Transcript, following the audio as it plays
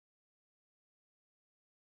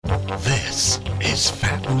This is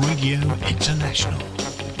Fab Radio International.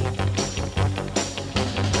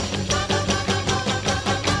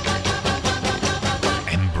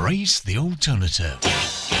 Embrace the alternative.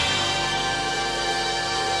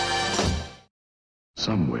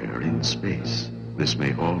 Somewhere in space, this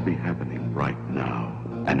may all be happening right now.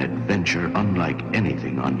 An adventure unlike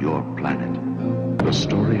anything on your planet. The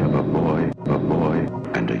story of a boy,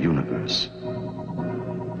 and a universe.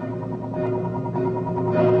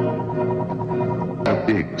 A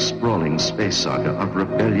big, sprawling space saga of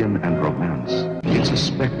rebellion and romance. It's a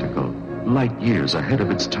spectacle, light years ahead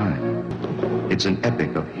of its time. It's an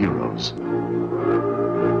epic of heroes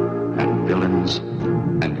and villains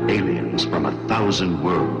and aliens from 1,000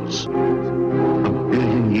 worlds. 1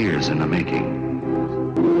 billion years in the making.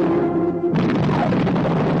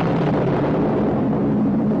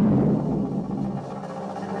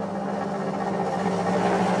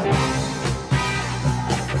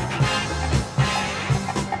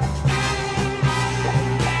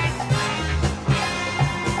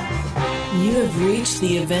 You have reached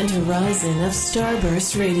the event horizon of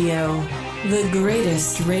Starburst Radio, the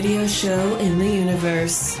greatest radio show in the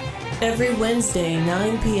universe. Every Wednesday,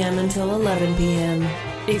 9 p.m. until 11 p.m.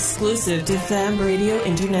 Exclusive to Fab Radio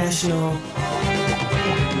International.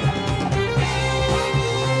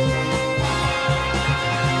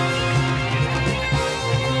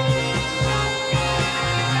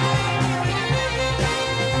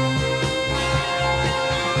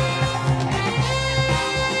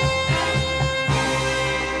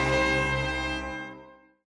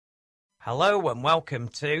 Hello and welcome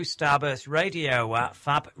to Starburst Radio at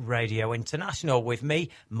Fab Radio International with me,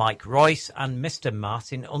 Mike Royce, and Mr.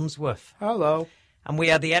 Martin Unsworth. Hello. And we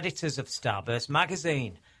are the editors of Starburst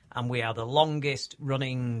Magazine, and we are the longest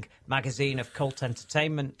running magazine of cult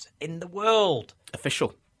entertainment in the world.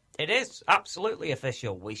 Official. It is, absolutely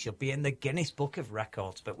official. We should be in the Guinness Book of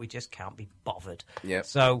Records, but we just can't be bothered. Yep.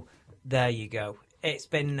 So, there you go. It's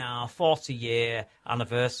been our 40-year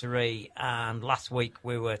anniversary, and last week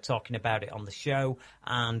we were talking about it on the show,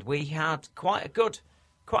 and we had quite a good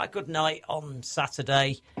night on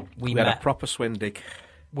Saturday. We had a proper swindig.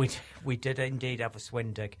 We did indeed have a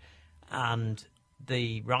swindig, and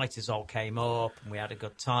the writers all came up, and we had a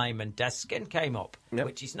good time, and Des Skin came up, yep,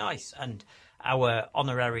 which is nice, and our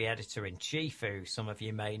honorary editor-in-chief, who some of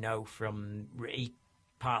you may know from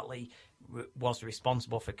partly was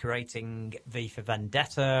responsible for creating V for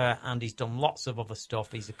Vendetta, and he's done lots of other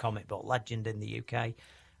stuff. He's a comic book legend in the UK,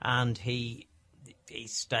 and he's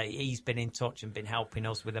been in touch and been helping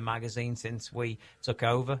us with the magazine since we took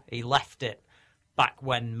over. He left it back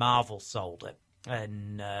when Marvel sold it,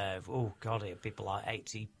 and it'd be like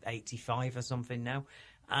 85 or something now.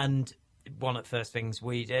 And one of the first things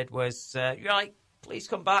we did was, right, please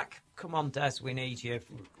come back. Come on, Des, we need you.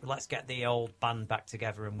 Let's get the old band back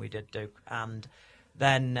together, and we did do. And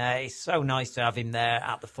then it's so nice to have him there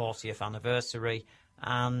at the 40th anniversary,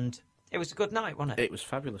 and it was a good night, wasn't it? It was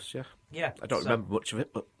fabulous, yeah. Yeah. I don't remember much of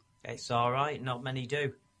it, but it's all right. Not many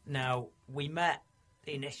do. Now, we met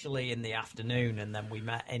initially in the afternoon, and then we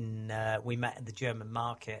met in the German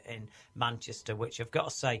market in Manchester, which I've got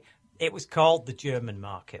to say, it was called the German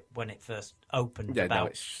market when it first opened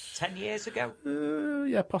about 10 years ago.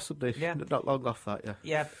 Yeah, possibly. Yeah. Not long off that, yeah.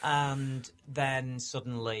 Yeah, and then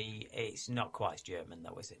suddenly it's not quite as German,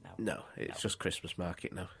 though, is it now? No, it's just Christmas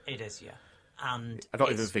market now. It is, yeah. And I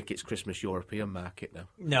don't even think it's Christmas European market now.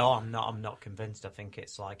 No, I'm not convinced. I think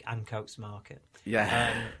it's like Ancoats market.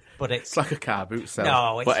 Yeah. But it's like a car boot sale.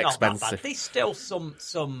 No, it's but not expensive. that bad. There's still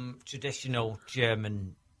some traditional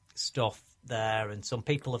German stuff there, and some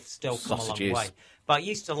people have still come a long way. But I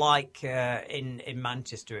used to like in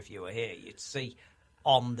Manchester, if you were here, you'd see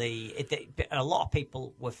on a lot of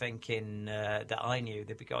people were thinking that I knew,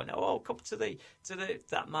 they'd be going, oh, come to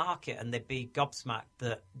that market, and they'd be gobsmacked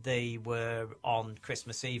that they were on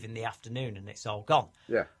Christmas Eve in the afternoon and it's all gone.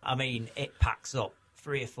 Yeah. I mean, it packs up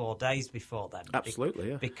 3 or 4 days before then. Absolutely,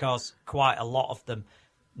 yeah. Because quite a lot of them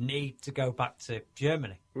need to go back to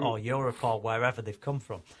Germany or Europe or wherever they've come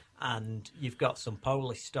from. And you've got some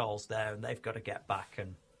Polish stalls there, and they've got to get back,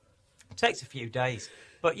 and it takes a few days.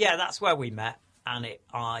 But yeah, that's where we met, and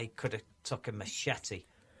I could have took a machete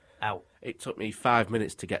out. It took me 5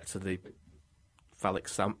 minutes to get to the phallic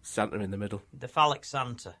Santa in the middle. The phallic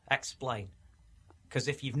Santa, explain. Because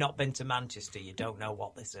if you've not been to Manchester, you don't know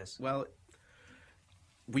what this is. Well,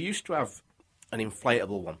 we used to have an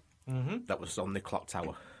inflatable one that was on the clock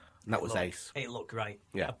tower, and that was ace. It looked great.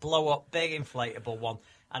 Yeah. A blow-up, big inflatable one.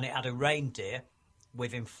 And it had a reindeer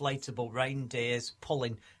with inflatable reindeers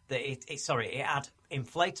pulling it had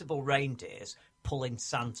inflatable reindeers pulling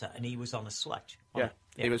Santa, and he was on a sledge. Yeah.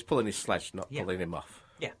 He was pulling his sledge, not pulling him off.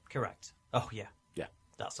 Yeah, correct. Oh, yeah. Yeah.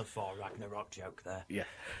 That's a Thor Ragnarok joke there. Yeah.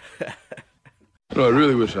 I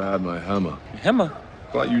really wish I had my hammer. Hammer?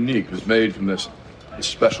 Quite unique. It was made from this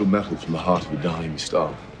special metal from the heart of a dying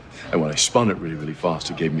star. And when I spun it really, really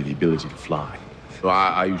fast, it gave me the ability to fly. So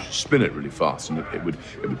I used to spin it really fast, and it would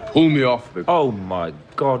pull me off the... Oh, my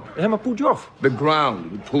God. The hammer pulled you off? The ground.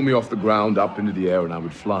 It would pull me off the ground up into the air, and I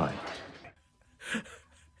would fly.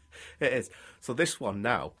 It is. So this one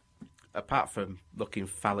now, apart from looking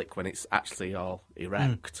phallic when it's actually all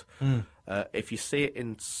erect, if you see it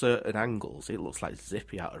in certain angles, it looks like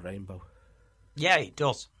Zippy out of Rainbow. Yeah, it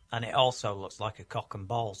does. And it also looks like a cock and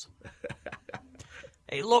balls.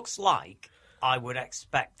 It looks like I would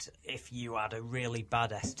expect if you had a really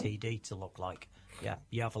bad STD to look like. Yeah,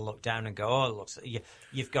 you have a look down and go, oh, it looks.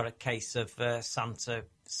 You've got a case of Santa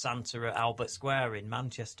at Albert Square in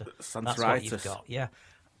Manchester. That's what you've got. Yeah,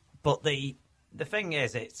 but the thing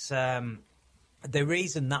is, it's the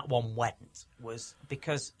reason that one went was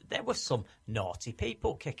because there were some naughty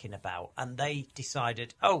people kicking about, and they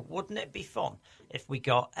decided, oh, wouldn't it be fun if we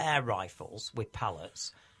got air rifles with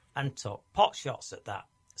pallets and took pot shots at that?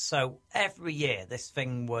 So every year this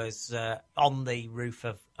thing was on the roof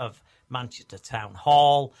of Manchester Town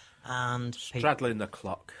Hall, and straddling the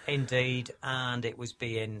clock. Indeed, and it was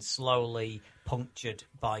being slowly punctured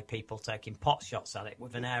by people taking pot shots at it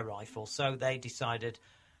with an air rifle. So they decided,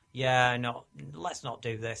 let's not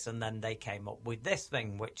do this, and then they came up with this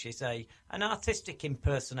thing, which is an artistic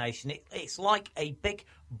impersonation. It's like a big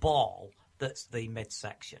ball that's the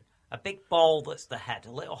midsection, a big ball that's the head,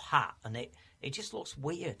 a little hat, and it just looks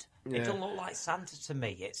weird. Yeah. It doesn't look like Santa to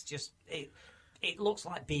me. It's just it looks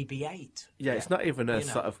like BB-8. Yeah, it's not even a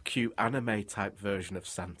sort of cute anime type version of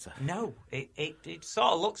Santa. No, it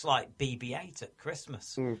sort of looks like BB-8 at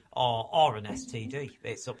Christmas or an STD.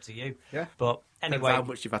 It's up to you. Yeah. But anyway, depends how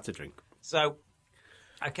much you've had to drink. So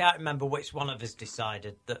I can't remember which one of us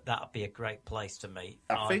decided that would be a great place to meet.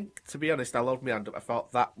 I think, to be honest, I'll hold my hand up. I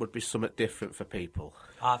thought that would be something different for people.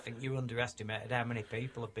 I think you underestimated how many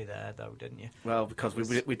people would be there, though, didn't you? Well, because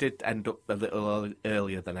we did end up a little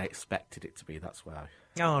earlier than I expected it to be. That's why.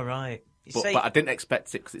 Oh, right. But I didn't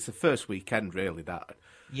expect it because it's the first weekend, really,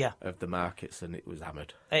 of the markets, and it was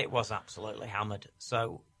hammered. It was absolutely hammered.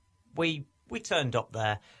 So we turned up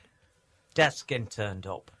there. Deskin turned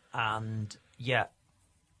up, and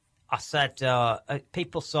I said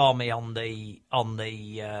people saw me on the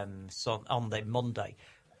Monday,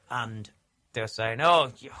 and they were saying,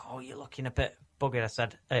 "Oh, you're looking a bit buggered." I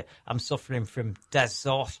said, "I'm suffering from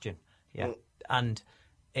exhaustion." Yeah, and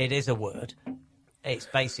it is a word. It's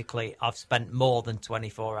basically I've spent more than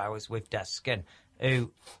 24 hours with Deskin,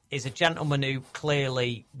 who is a gentleman who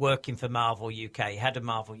clearly working for Marvel UK, head of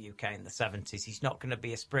Marvel UK in the 70s. He's not going to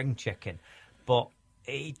be a spring chicken, but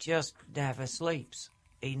he just never sleeps.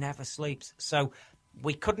 He never sleeps. So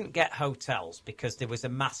we couldn't get hotels because there was a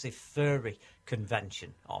massive furry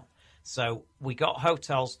convention on. So we got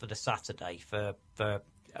hotels for the Saturday for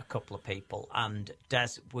a couple of people, and he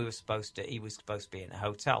was supposed to be in a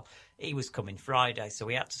hotel. He was coming Friday, so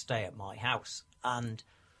he had to stay at my house, and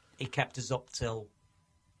he kept us up till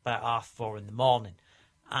about 4:30 in the morning.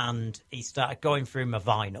 And he started going through my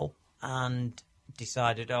vinyl and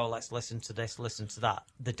decided, oh, let's listen to this, listen to that.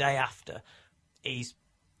 The day after, he's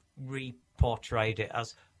re-portrayed it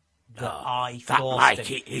as I forced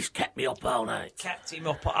him. He's kept me up all night.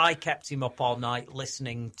 I kept him up all night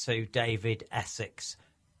listening to David Essex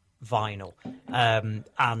vinyl,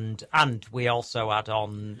 and we also had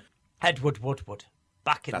on Edward Woodward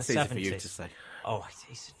back in the 70s. That's easy for you to say. Oh,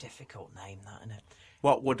 it's a difficult name, that, isn't it?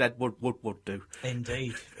 What would Edward Woodward do?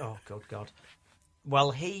 Indeed. Oh, good God.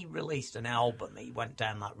 Well, he released an album. He went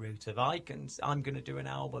down that route of I'm going to do an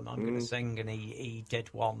album. I'm going to sing, and he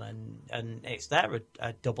did one, and it's there,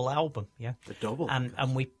 a double album, yeah. A double,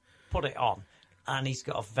 and we put it on, and he's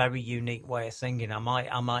got a very unique way of singing. I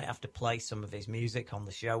might have to play some of his music on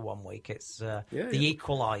the show one week. It's The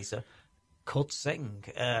Equalizer could sing,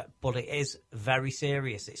 but it is very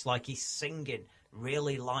serious. It's like he's singing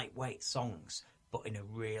really lightweight songs, but in a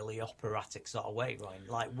really operatic sort of way, right?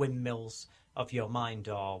 Like Windmills of Your Mind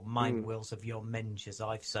or Mind Wheels of Your Minge, as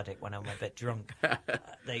I've said it when I'm a bit drunk.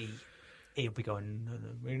 He'll be going,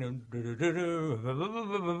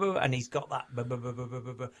 and he's got that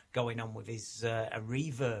going on with his a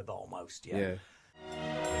reverb almost, yeah.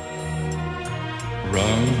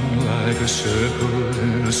 Run like a circle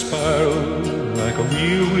in a spiral, like a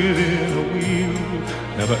wheel within a wheel,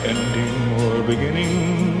 never ending or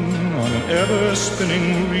beginning on an ever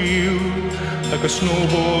spinning reel. like a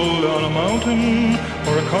snowball down a mountain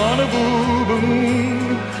or a carnival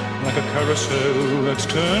balloon, like a carousel that's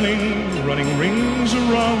turning, running rings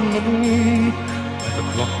around the moon, like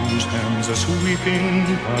a clock whose hands are sweeping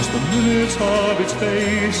past the minutes of its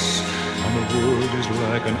face, and the world is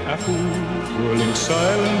like an apple whirling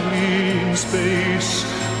silently in space,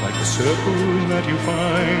 like the circles that you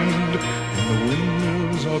find in the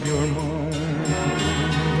windmills of your mind.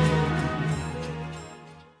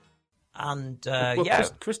 And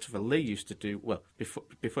Christopher Lee used to do before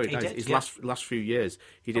he died. did, His yeah. last few years,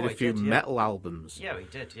 he did a few metal albums. Yeah, he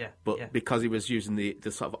did. Yeah, But because he was using the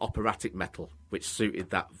sort of operatic metal, which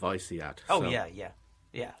suited that voice he had. Oh so. yeah.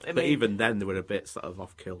 But even then, they were a bit sort of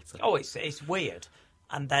off kilter. Oh, it's weird.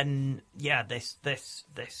 And then this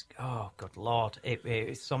oh good lord,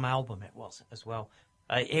 it some album it was as well.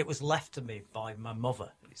 It was left to me by my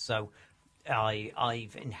mother, so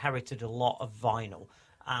I've inherited a lot of vinyl.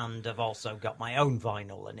 And I've also got my own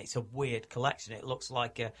vinyl, and it's a weird collection. It looks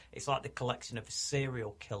like it's like the collection of a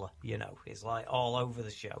serial killer, you know. It's like all over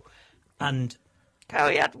the show, and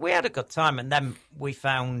we had a good time. And then we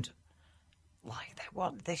found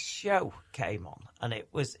this show came on, and it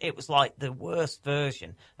was like the worst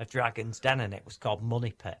version of Dragon's Den, and it was called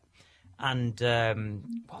Money Pit. And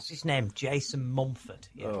what's his name? Jason Mumford.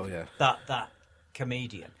 Oh yeah, that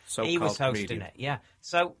comedian. So he was hosting comedian. it. Yeah,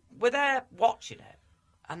 so we're there watching it.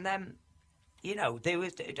 And then,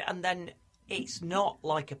 and then it's not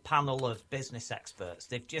like a panel of business experts.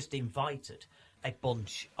 They've just invited a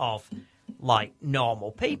bunch of,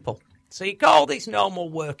 normal people. So you got all these normal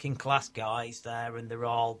working class guys there, and they're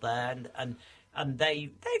all there, and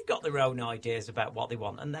they've got their own ideas about what they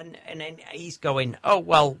want. And then he's going, oh,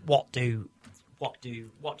 well, what do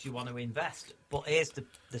you want to invest? But here's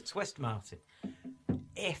the twist, Martin.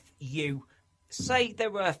 If you... say there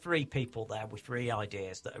were 3 people there with 3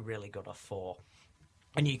 ideas that are really good, or 4.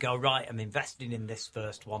 And you go, right, I'm investing in this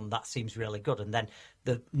first one. That seems really good. And then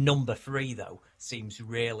the number 3, though, seems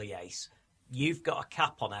really ace. You've got a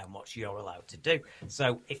cap on how much you're allowed to do.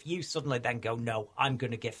 So if you suddenly then go, no, I'm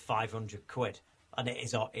going to give 500 quid. And it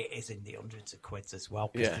is in the hundreds of quids as well,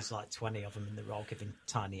 because there's like 20 of them and they're all giving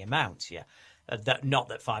tiny amounts, yeah. Not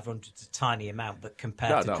that 500 is a tiny amount, but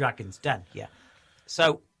compared to Dragon's Den, yeah.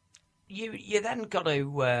 So... You then got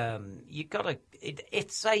to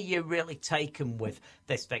if say you're really taken with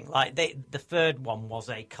this thing, like the third one was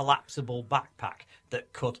a collapsible backpack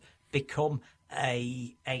that could become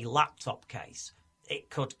a laptop case. It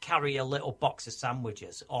could carry a little box of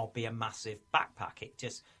sandwiches or be a massive backpack.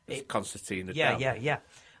 It's Constantine. Yeah.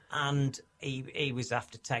 And he was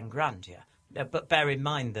after 10 grand, yeah. But bear in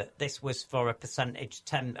mind that this was for a percentage,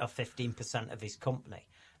 10 or 15% of his company,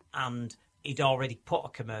 and he'd already put a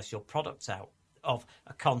commercial product out of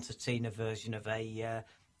a concertina version of a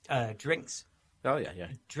drinks. Oh yeah.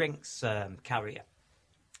 Drinks carrier,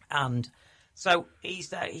 and so he's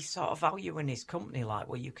there. He's sort of valuing his company like,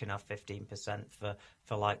 well, you can have 15%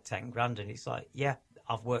 for like 10 grand, and he's like, yeah,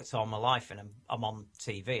 I've worked all my life and I'm on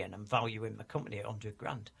TV and I'm valuing my company at 100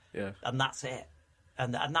 grand. Yeah, and that's it.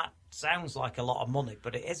 And that sounds like a lot of money,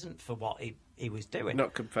 but it isn't for what he was doing.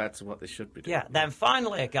 Not compared to what they should be doing. Yeah, then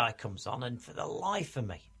finally a guy comes on, and for the life of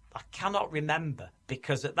me, I cannot remember,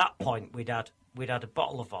 because at that point we'd had a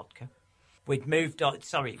bottle of vodka. We'd moved on,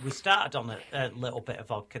 we started on a little bit of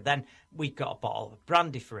vodka, then we got a bottle of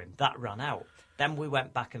brandy for him. That ran out. Then we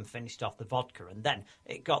went back and finished off the vodka, and then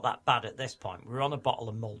it got that bad at this point. We were on a bottle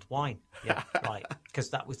of mulled wine, yeah, right, because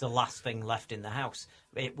that was the last thing left in the house.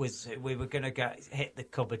 We were going to hit the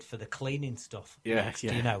cupboard for the cleaning stuff. Yeah.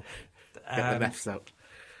 You know. Get the mess out.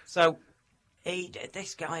 So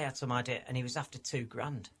this guy had some idea, and he was after 2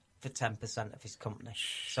 grand for 10% of his company.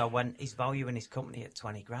 So when he's valuing his company at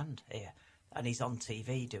 20 grand here, and he's on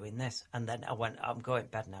TV doing this, and then I went, I'm going to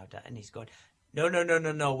bed now, Dad, and he's going,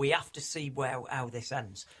 no, we have to see how this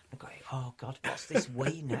ends. I'm going, oh God, what's this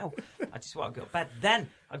we now? I just want to go to bed. Then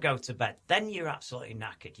I go to bed. Then you're absolutely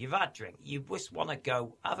knackered. You've had a drink. You just want to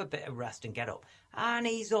go have a bit of rest and get up. And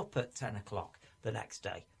he's up at 10 o'clock the next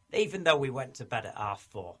day, even though we went to bed at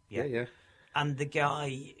 4:30. Yeah. And the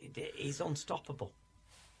guy is unstoppable.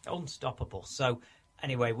 So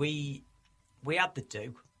anyway, we had the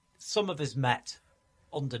do. Some of us met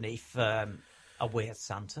underneath a weird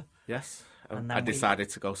Santa. Yes. And I then decided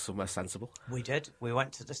to go somewhere sensible. We did. We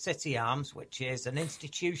went to the City Arms, which is an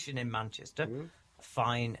institution in Manchester, a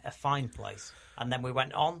fine place. And then we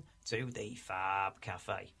went on to the Fab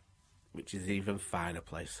Cafe, which is an even finer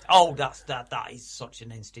place. Oh, that is such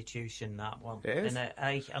an institution, that one. It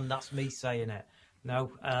is. And that's me saying it.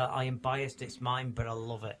 No, I am biased. It's mine, but I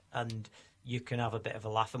love it. And you can have a bit of a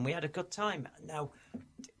laugh. And we had a good time. Now,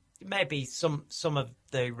 maybe some of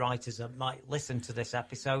the writers that might listen to this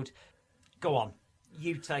episode. Go on,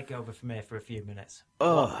 you take over from here for a few minutes.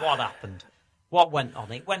 What happened? What went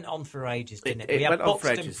on? It went on for ages, didn't it? We had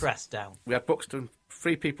Buxton Press down. We had Buxton,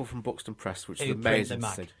 3 people from Buxton Press, which is amazing to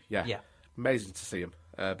see. Yeah, amazing to see them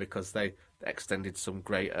because they extended some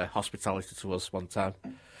great hospitality to us one time.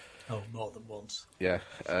 Oh, more than once. Yeah,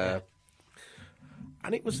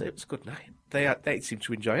 and it was a good night. They seemed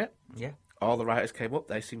to enjoy it. Yeah, all the writers came up.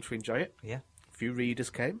 They seemed to enjoy it. Yeah, a few readers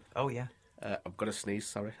came. Oh yeah. I'm going to sneeze,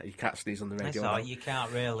 sorry. You can't sneeze on the radio. That's you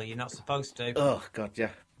can't really. You're not supposed to. Oh, God, yeah.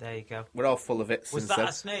 There you go. We're all full of it. Was that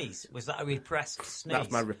a sneeze? Was that a repressed sneeze? That's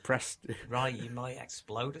my repressed... Right, you might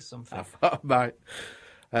explode or something. I thought I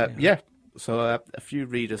might. Yeah, so a few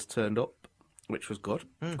readers turned up, which was good.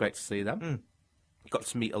 Great to see them. Got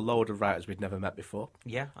to meet a load of writers we'd never met before.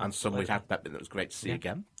 Yeah, and some we had met, but it was great to see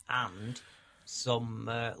again. And some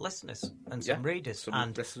listeners and some readers.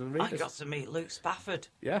 Listeners and readers. I got to meet Luke Spafford.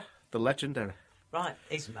 Yeah, the legendary. Right,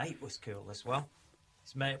 his mate was cool as well.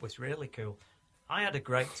 His mate was really cool. I had a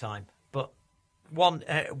great time, but one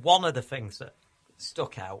of the things that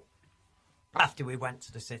stuck out after we went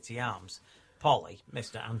to the City Arms, Polly,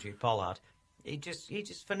 Mr. Andrew Pollard, he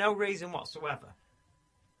just for no reason whatsoever,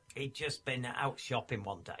 he'd just been out shopping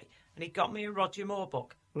one day and he got me a Roger Moore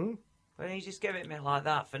book. And he just gave it me like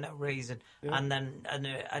that for no reason. Yeah. And then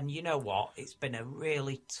and you know what? It's been a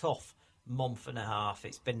really tough month and a half.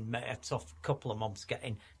 It's been a tough couple of months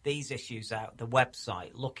getting these issues out, the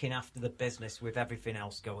website, looking after the business with everything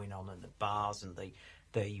else going on, and the bars and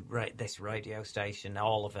this radio station,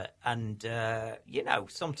 all of it. And you know,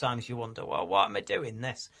 sometimes you wonder, well, what am I doing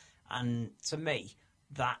this? And to me,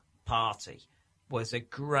 that party was a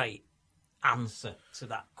great answer to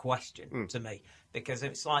that question to me, because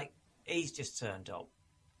it's like he's just turned up,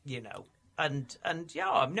 you know. And yeah,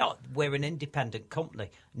 I'm not. We're an independent company.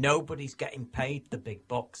 Nobody's getting paid the big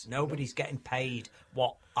bucks. Nobody's getting paid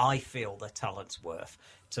what I feel their talent's worth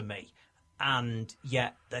to me. And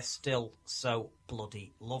yet they're still so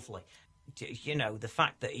bloody lovely. You know, the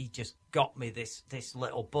fact that he just got me this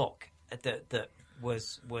little book that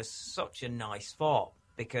was such a nice thought,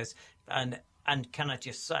 because and can I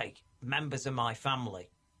just say, members of my family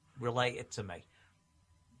related to me,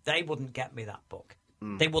 they wouldn't get me that book.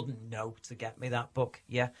 They wouldn't know to get me that book,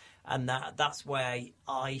 yeah. And that's where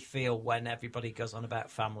I feel when everybody goes on about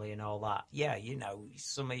family and all that. Yeah, you know,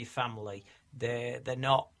 some of your family, they're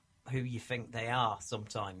not who you think they are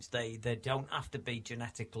sometimes. They don't have to be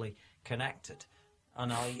genetically connected.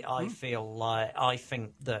 And I feel like, I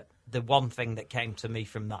think that the one thing that came to me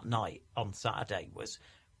from that night on Saturday was,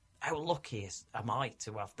 how lucky am I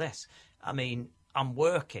to have this? I mean, I'm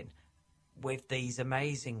working with these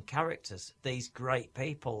amazing characters, these great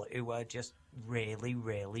people who are just really,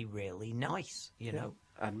 really, really nice, you know.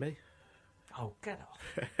 And me. Oh, get off.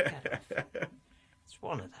 Get off. It's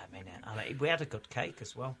one of them, innit? I mean, we had a good cake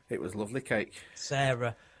as well. It was lovely cake.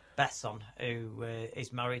 Sarah Besson, who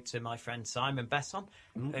is married to my friend Simon Besson,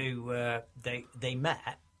 who they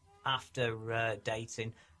met after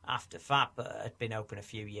dating. After Fab had been open a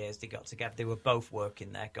few years, they got together. They were both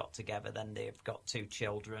working there, got together. Then they've got 2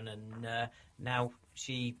 children, and now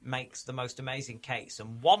she makes the most amazing cakes.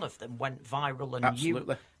 And one of them went viral, and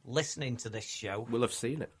Absolutely. You, listening to this show, will have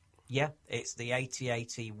seen it. Yeah, it's the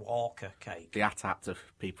 8080 Walker cake. The AT-AT of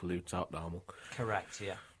people who talk normal. Correct,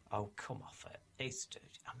 yeah. Oh, come off it. It's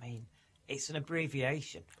an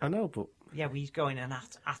abbreviation. I know, but... Yeah, well, he's going an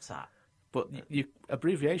AT-AT. But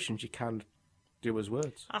abbreviations you can do as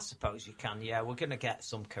words. I suppose you can, yeah. We're going to get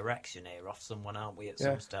some correction here off someone, aren't we, at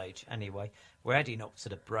some stage? Anyway, we're heading up to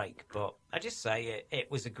the break, but I just say it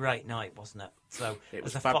was a great night, wasn't it? So it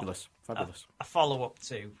was fabulous. Fabulous. A follow-up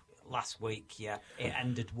to last week, yeah, it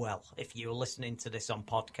ended well. If you were listening to this on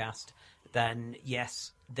podcast, then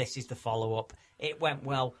yes, this is the follow-up. It went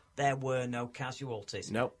well. There were no casualties.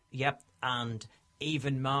 No. Yep, and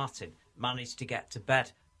even Martin managed to get to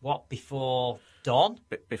bed. What, before dawn?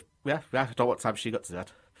 Yeah, I don't know what time she got to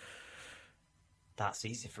bed. That's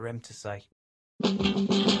easy for him to say.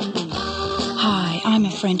 Hi, I'm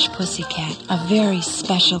a French pussycat, a very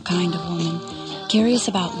special kind of woman, curious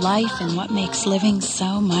about life and what makes living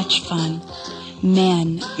so much fun.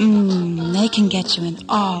 Men, they can get you in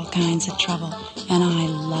all kinds of trouble, and I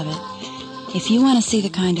love it. If you want to see the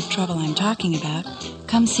kind of trouble I'm talking about,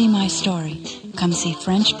 come see my story. Come see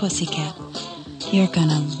French Pussycat. You're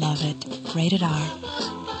gonna love it. Rated R.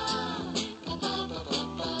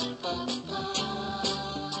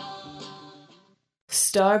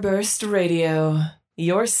 Starburst Radio,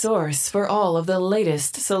 your source for all of the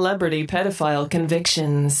latest celebrity pedophile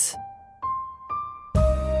convictions.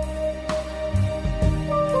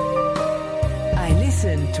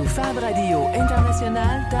 to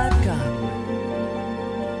fabradiointernational.com.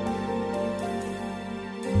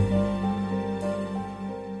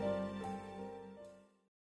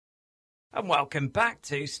 And welcome back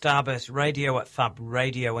to Starburst Radio at Fab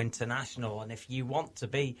Radio International. And if you want to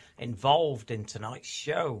be involved in tonight's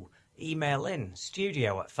show, email in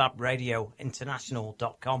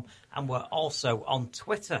studio@fabradiointernational.com. And we're also on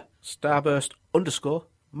Twitter.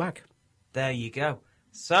 Starburst_mag. There you go.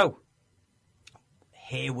 So,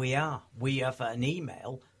 here we are. We have an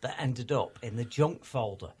email that ended up in the junk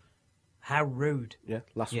folder. How rude. Yeah,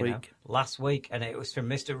 last week. And it was from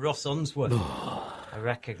Mr. Russ Unsworth. I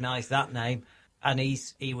recognise that name. And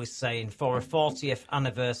he was saying, for a 40th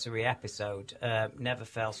anniversary episode, never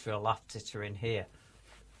fails for a laugh tittering here.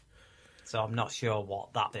 So I'm not sure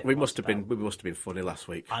what that bit we was must have been funny last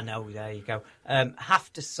week. I know, there you go.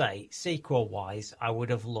 Have to say, sequel-wise, I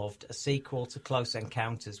would have loved a sequel to Close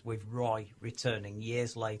Encounters with Roy returning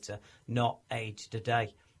years later, not aged a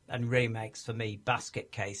day. And remakes for me,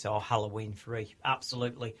 Basket Case or Halloween 3.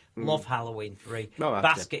 Absolutely. Love Halloween 3. No,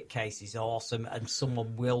 Basket Case is awesome, and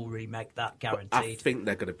someone will remake that, guaranteed. But I think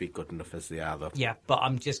they're going to be good enough as they are, though. Yeah, but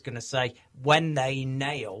I'm just going to say, when they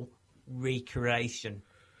nail recreation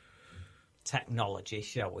technology,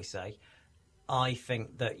 shall we say, I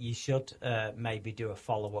think that you should maybe do a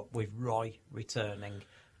follow-up with Roy returning,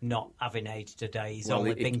 not having aged a day. He's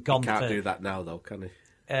only been gone for... He can't do that now, though, can he?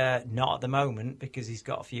 Not at the moment, because he's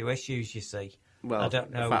got a few issues, you see. Well, I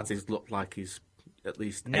don't know. In fact, he's looked like he's at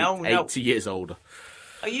least 80 years older.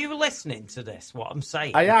 Are you listening to this, what I'm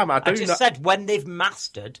saying? I am. I just said when they've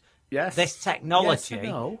mastered this technology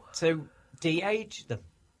to de-age them.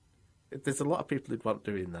 There's a lot of people who'd want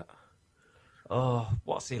doing that. Oh,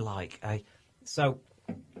 what's he like? So,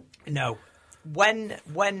 no.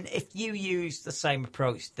 If you use the same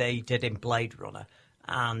approach they did in Blade Runner,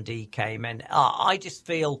 and he came in, I just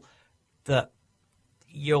feel that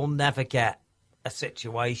you'll never get a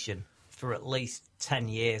situation for at least 10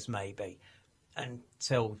 years maybe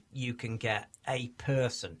until you can get a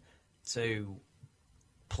person to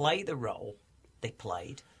play the role they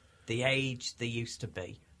played, the age they used to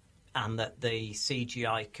be, and that the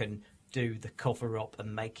CGI can do the cover-up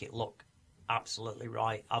and make it look absolutely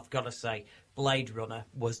right. I've got to say, Blade Runner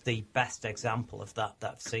was the best example of that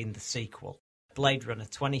I've seen, the sequel. Blade Runner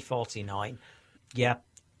 2049, yeah.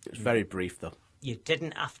 It's very brief, though. You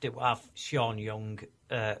didn't have to have Sean Young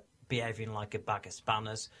behaving like a bag of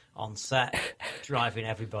spanners on set, driving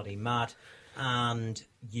everybody mad. And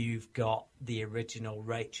you've got the original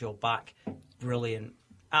Rachel back. Brilliant.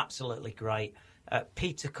 Absolutely great.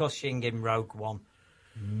 Peter Cushing in Rogue One,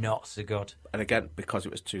 not so good. And again, because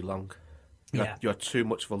it was too long. You had too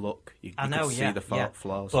much of a look. You could see the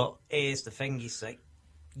flaws. But here's the thing, you see.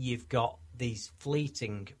 You've got these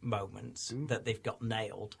fleeting moments that they've got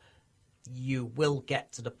nailed. You will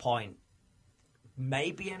get to the point,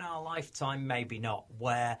 maybe in our lifetime, maybe not,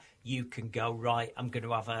 where you can go, right, I'm going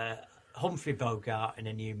to have a Humphrey Bogart in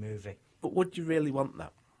a new movie. But would you really want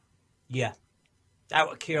that? Yeah.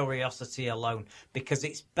 Out of curiosity alone. Because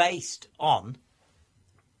it's based on,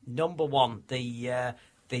 number one, the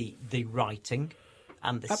writing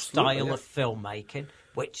and the style of filmmaking,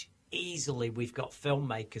 which... Easily, we've got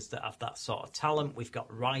filmmakers that have that sort of talent. We've got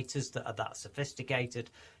writers that are that sophisticated.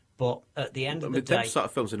 But at the end of the day... Them sort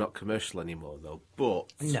of films are not commercial anymore, though.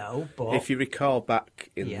 But if you recall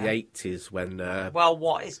back in the 80s when... Well,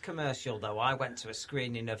 what is commercial, though? I went to a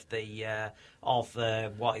screening of Errol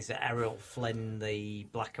Flynn, the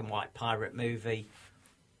black and white pirate movie.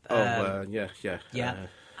 Yeah.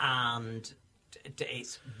 And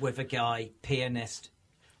it's with a guy, pianist.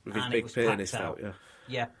 With his big pianist out, yeah.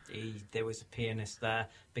 Yeah, there was a pianist there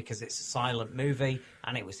because it's a silent movie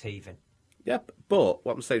and it was heaving. Yeah, but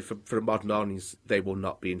what I'm saying, for a modern audience, they will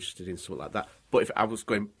not be interested in something like that. But if I was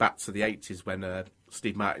going back to the 80s when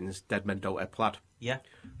Steve Martin's Dead Men Don't Wear Plaid,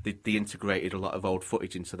 they integrated a lot of old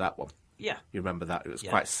footage into that one. Yeah. You remember that? It was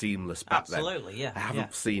quite seamless back then. Absolutely, yeah. I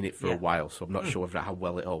haven't seen it for a while, so I'm not sure how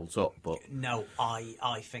well it holds up. But no,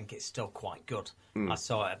 I think it's still quite good. I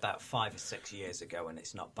saw it about 5 or 6 years ago and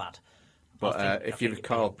it's not bad. But if you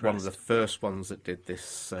recall, one of the first ones that did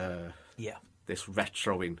this this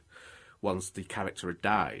retroing, once the character had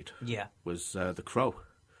died, was The Crow.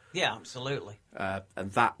 Yeah, absolutely.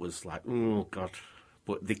 And that was like, oh, God.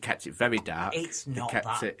 But they kept it very dark. It's not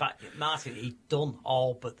that bad. Martin, he'd done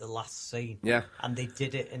all but the last scene. Yeah. And they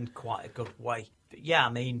did it in quite a good way. But yeah, I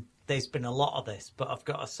mean, there's been a lot of this, but I've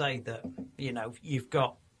got to say that, you've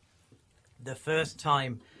got the first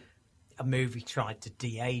time a movie tried to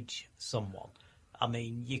de-age someone. I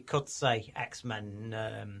mean, you could say X-Men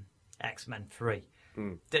 3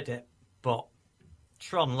 did it, but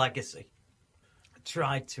Tron Legacy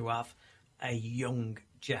tried to have a young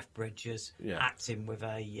Jeff Bridges acting with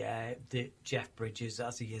the Jeff Bridges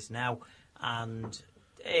as he is now, and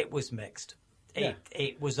it was mixed.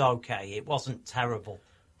 It was okay. It wasn't terrible,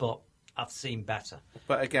 but I've seen better.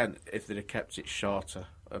 But again, if they'd have kept it shorter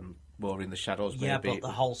and more in the shadows, maybe. Yeah, but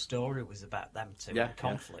the whole story was about them two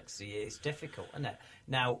conflicts. Yeah. It's difficult, isn't it?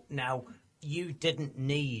 Now, you didn't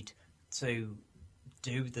need to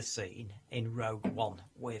do the scene in Rogue One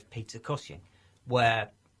with Peter Cushing, where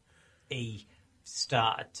he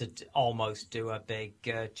started to almost do a big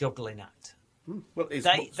juggling act. Well, it's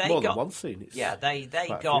more than one scene. It's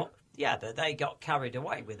they got carried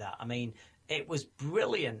away with that. I mean, it was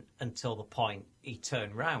brilliant until the point he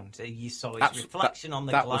turned round. You saw his reflection on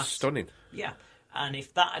the glass. That was stunning. Yeah, and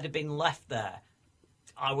if that had been left there,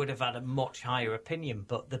 I would have had a much higher opinion.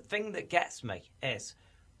 But the thing that gets me is,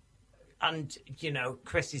 and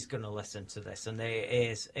Chris is going to listen to this, and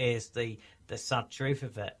here's the sad truth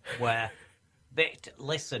of it, where,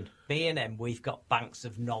 listen, me and him, we've got banks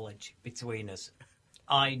of knowledge between us.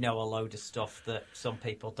 I know a load of stuff that some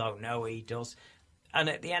people don't know he does. And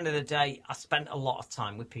at the end of the day, I spent a lot of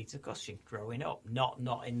time with Peter Cushing growing up, not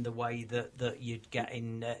in the way that you'd get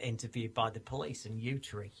interviewed by the police and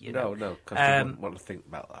Utri. No, because I wouldn't want to think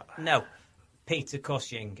about that. No, Peter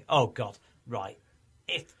Cushing, oh God, right.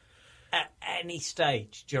 If at any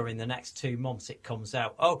stage during the next 2 months it comes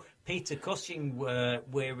out, oh, Peter Cushing,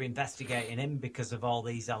 we're investigating him because of all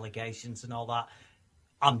these allegations and all that,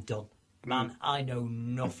 I'm done. Man, I know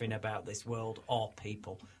nothing about this world or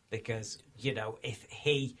people. Because, if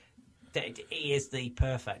he is the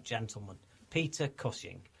perfect gentleman. Peter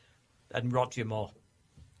Cushing and Roger Moore.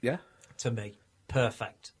 Yeah. To me,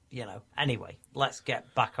 perfect. Anyway, let's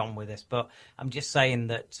get back on with this. But I'm just saying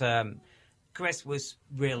that Chris was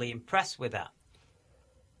really impressed with that.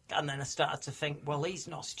 And then I started to think, well, he's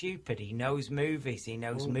not stupid. He knows movies. He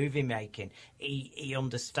knows movie making. He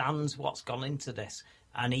understands what's gone into this.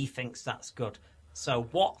 And he thinks that's good. So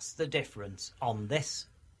what's the difference on this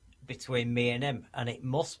between me and him? And it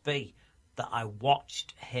must be that I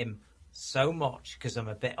watched him so much because I'm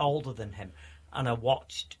a bit older than him, and I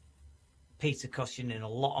watched Peter Cushing in a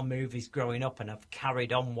lot of movies growing up, and I've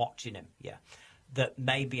carried on watching him. That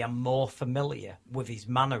maybe I'm more familiar with his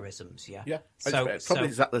mannerisms. So it's probably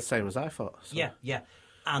exactly the same as I thought. So. Yeah,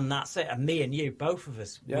 and that's it. And me and you, both of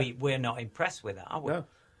us, we're not impressed with that, are we? No.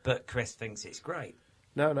 But Chris thinks it's great.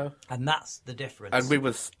 No. And that's the difference. And we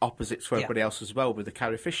was opposites to everybody else as well with the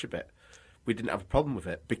Carrie Fisher bit. We didn't have a problem with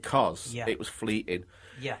it because it was fleeting.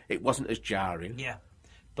 Yeah. It wasn't as jarring. Yeah.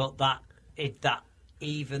 But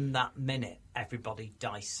even that minute, everybody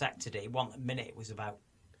dissected it. One minute, it was about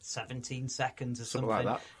 17 seconds or something. Like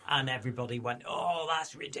that. And everybody went, oh,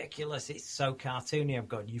 that's ridiculous. It's so cartoony. I'm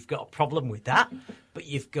going, you've got a problem with that? But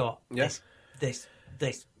you've got this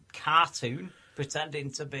cartoon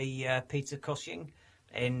pretending to be Peter Cushing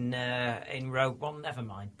in Rogue One. Never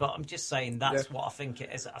mind. But I'm just saying that's what I think it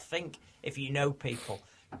is. I think if you know people,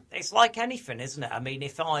 it's like anything, isn't it? I mean,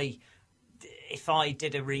 if I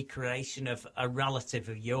did a recreation of a relative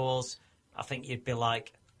of yours, I think you'd be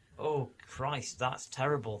like, oh Christ, that's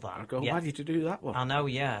terrible. That I'd go, why did you do that one? I know,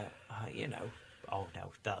 yeah. Oh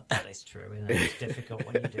no, that is true. Isn't it? It's difficult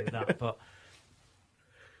when you do that, but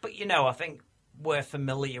I think we're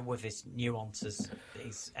familiar with his nuances,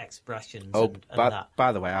 his expressions. Oh, and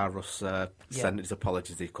by the way, our Russ sent his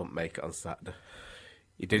apologies. He couldn't make it on Saturday.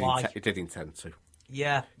 He did intend to.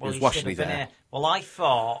 Yeah, well, he was washing his hair. Here. Well, I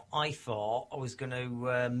thought I was going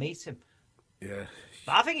to meet him. Yeah,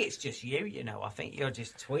 but I think it's just you. I think you're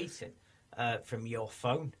just tweeting from your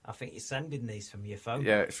phone. I think you're sending these from your phone.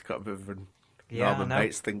 Yeah, it's got a bit of a Norman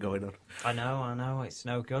Bates thing going on. I know. It's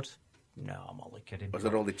no good. No, I'm only kidding. Was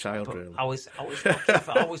an only child, really? I was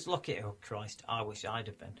lucky. Oh Christ, I wish I'd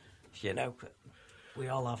have been. We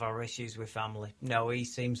all have our issues with family. No, he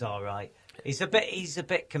seems all right. He's a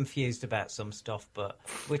bit confused about some stuff, but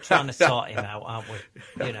we're trying to sort him out, aren't we?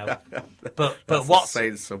 But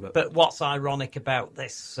what's ironic about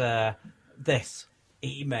this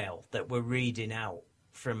email that we're reading out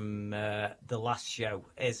from the last show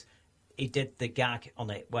is he did the gag on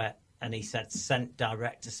it and he said sent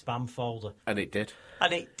direct to spam folder. And it did.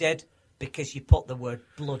 And it did, because you put the word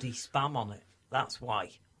bloody spam on it. That's why.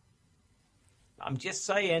 I'm just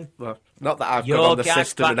saying. Well, not that I've gone on the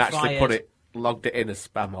system and actually logged it in as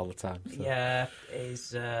spam all the time. So. Yeah,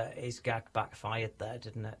 his gag backfired there,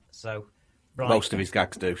 didn't it? So, right. Most of his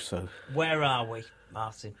gags do, so. Where are we,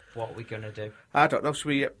 Martin? What are we going to do? I don't know.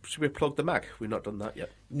 Should we plug the mag? We've not done that yet.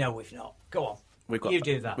 No, we've not. Go on.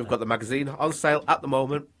 Do that. We've got the magazine on sale at the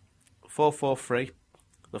moment. 443.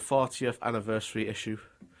 the 40th anniversary issue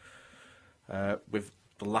with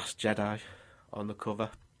The Last Jedi on the cover.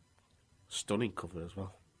 Stunning cover as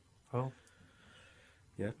well. Oh.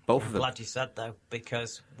 Yeah, both I'm of them. glad you said, though,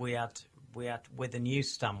 because we had with the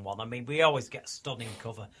newsstand one. I mean, we always get a stunning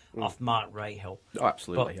cover off Mark Rahill. Oh,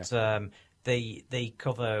 absolutely, but the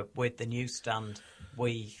cover with the newsstand,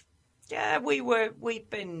 we've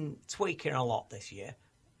been tweaking a lot this year,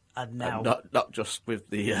 and now not just with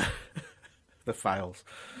the the files.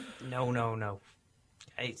 No.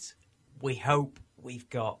 We hope we've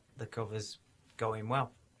got the covers going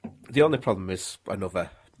well. The only problem is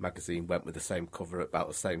another magazine went with the same cover at about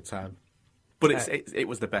the same time. But it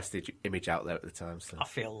was the best image out there at the time. So. I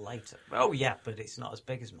feel later. Oh, yeah, but it's not as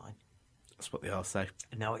big as mine. That's what they all say.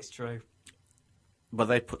 No, it's true. But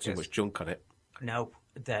they put too much junk on it. No,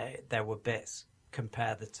 there were bits.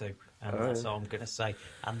 Compare the two. And that's all I'm going to say.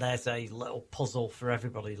 And there's a little puzzle for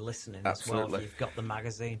everybody listening as well if you've got the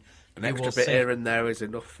magazine. An extra bit here and there is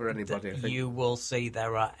enough for anybody, I think. You will see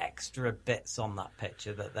there are extra bits on that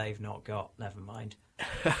picture that they've not got. Never mind.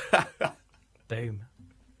 Boom.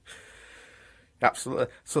 Absolutely.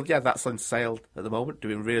 So, yeah, that's on sale at the moment,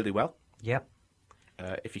 doing really well. Yep.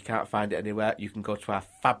 If you can't find it anywhere, you can go to our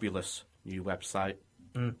fabulous new website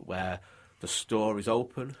where the store is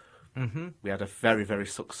open. Mm-hmm. We had a very, very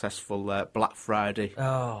successful Black Friday. Oh,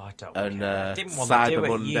 I don't care. I didn't want Cyber to do it.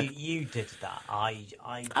 Monday. You did that. I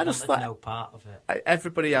wanted no part of it.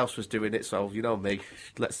 Everybody else was doing it, so you know me.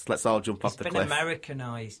 Let's all jump off the cliff. It's been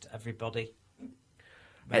Americanized, everybody.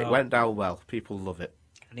 It went down well. People love it.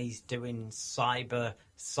 And he's doing Cyber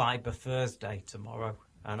Thursday tomorrow,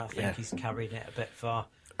 and I think he's carried it a bit far.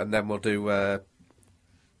 And then we'll do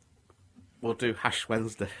Hash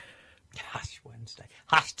Wednesday. Hash Wednesday.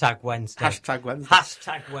 Hashtag Wednesday. Hashtag Wednesday.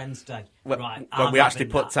 Hashtag Wednesday. Right. When we actually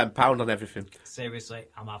put £10 on everything. Seriously,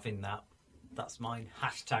 I'm having that. That's mine.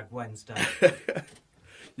 Hashtag Wednesday.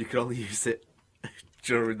 You can only use it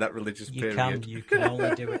during that religious period. You can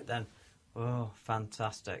only do it then. Oh,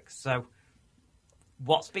 fantastic. So,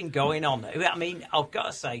 what's been going on? I mean, I've got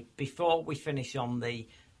to say, before we finish on the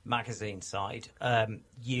magazine side, there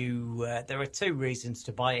are two reasons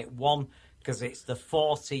to buy it. One, because it's the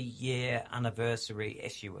 40-year anniversary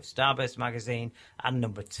issue of Starburst magazine, and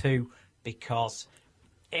number two, because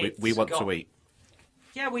we want to eat.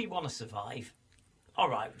 Yeah, we want to survive. All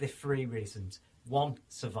right, there are three reasons. One,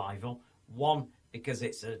 survival. One, because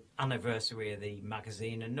it's an anniversary of the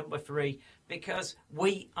magazine. And number three, because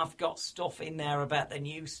we have got stuff in there about the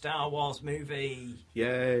new Star Wars movie.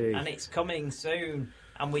 Yay. And it's coming soon.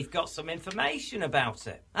 And we've got some information about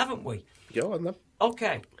it, haven't we? Go on then.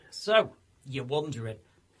 Okay, so you're wondering,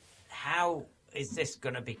 how is this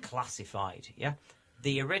going to be classified? Yeah,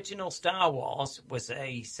 the original Star Wars was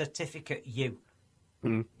a certificate U,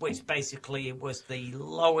 which basically was the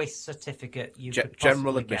lowest certificate you could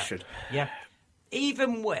general possibly admission. Get. Yeah,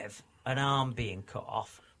 even with an arm being cut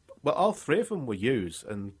off. Well, all three of them were used,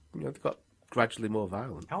 and they got gradually more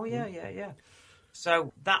violent. Oh yeah.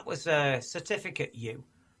 So that was a certificate U.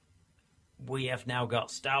 We have now got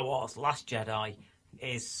Star Wars Last Jedi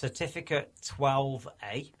is certificate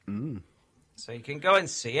 12A. So you can go and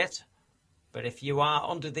see it, but if you are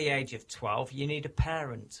under the age of 12, you need a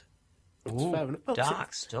parent. Ooh, fair enough. Well,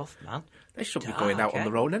 dark stuff, man. They should be going out on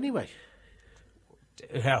their own anyway.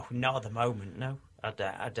 No, not at the moment, no. I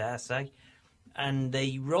dare say. And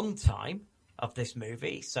the runtime of this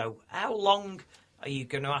movie, so how long are you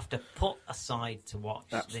going to have to put aside to watch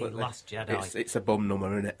The Last Jedi? It's a bum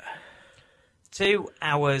number, isn't it? 2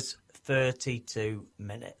 hours, 32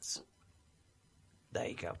 minutes. There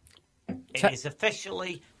you go. It is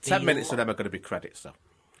officially... 10 minutes of them are going to be credits, though.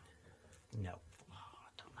 No. Oh, I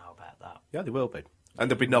don't know about that. Yeah, they will be. And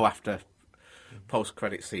there'll be no after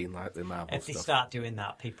post-credit scene like the Marvel stuff. If they start doing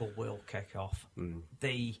that, people will kick off.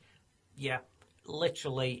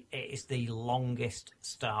 Literally, it is the longest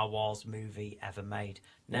Star Wars movie ever made.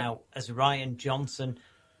 Now, has Rian Johnson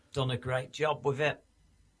done a great job with it?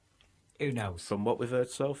 Who knows? From what we've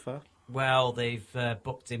heard so far. Well, they've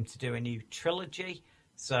booked him to do a new trilogy,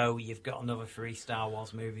 so you've got another 3 Star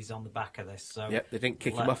Wars movies on the back of this. So they didn't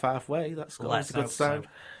kick him off halfway. That's a good sign.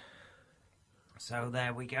 So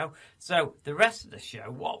there we go. So the rest of the show,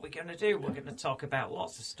 what we're going to do, we're going to talk about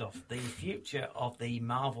lots of stuff. The future of the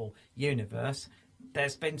Marvel Universe.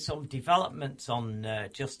 There's been some developments on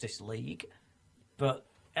Justice League, but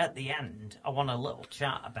at the end, I want a little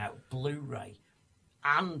chat about Blu-ray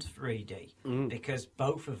and 3D, because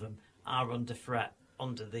both of them are under threat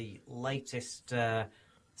under the latest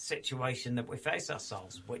situation that we face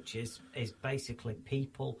ourselves, which is basically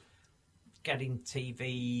people getting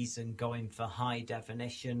TVs and going for high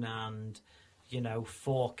definition and,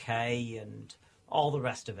 4K and all the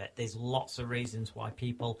rest of it. There's lots of reasons why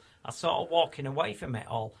people are sort of walking away from it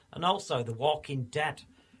all. And also The Walking Dead.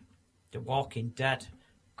 The Walking Dead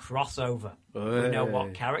crossover. Hey. We know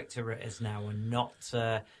what character it is now and not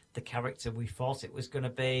the character we thought it was going to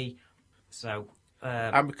be. So...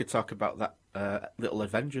 and we could talk about that little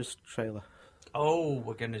Avengers trailer. Oh,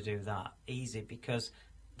 we're going to do that. Easy, because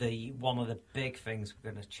one of the big things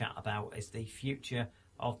we're going to chat about is the future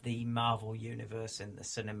of the Marvel Universe in the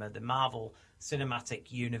cinema. The Marvel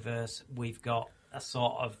Cinematic Universe, we've got a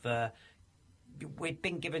sort of... we've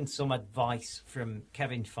been given some advice from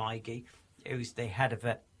Kevin Feige, who's the head of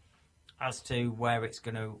it, as to where it's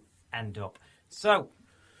going to end up. So,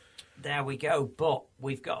 there we go. But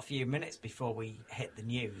we've got a few minutes before we hit the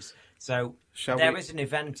news. So, there is an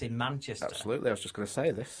event in Manchester. Absolutely, I was just going to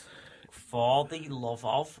say this. For the love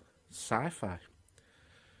of... Sci-fi.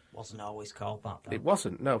 Wasn't always called that, though. It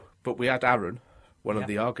wasn't, no. But we had Aaron, one of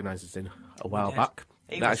the organisers, in a while back.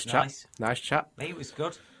 He nice was chat. Nice chat. He was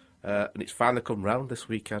good. And it's finally come round this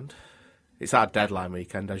weekend. It's our deadline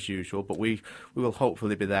weekend, as usual, but we will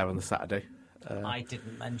hopefully be there on the Saturday. I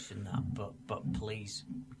didn't mention that, but please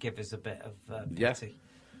give us a bit of Yeah. pity.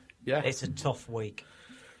 Yeah. It's a tough week.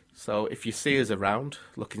 So if you see us around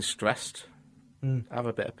looking stressed, have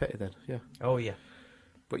a bit of pity then, yeah. Oh, yeah.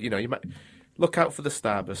 But, you might look out for the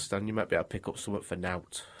Starburst and you might be able to pick up something for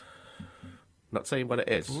Nout. Not saying what it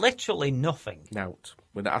is. Literally nothing. Nout.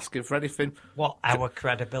 We're not asking for anything. What? Our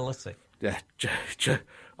credibility. Yeah.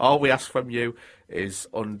 All we ask from you is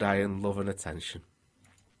undying love and attention.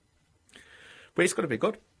 But it's going to be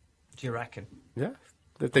good. Do you reckon? Yeah.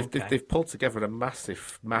 They've pulled together a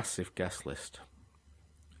massive, massive guest list.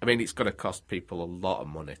 I mean, it's going to cost people a lot of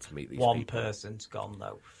money to meet these people. One person's gone,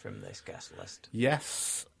 though, from this guest list.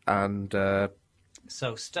 Yes, and...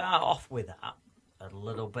 so start off with that. A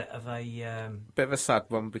little bit of a... bit of a sad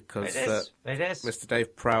one, because it is. Mr.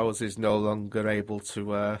 Dave Prowse is no longer able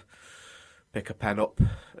to pick a pen up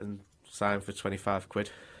and sign for 25 quid.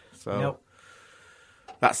 So nope.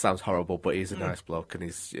 That sounds horrible, but he's a nice bloke, and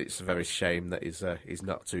it's a very shame that he's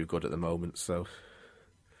not too good at the moment. So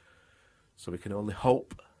we can only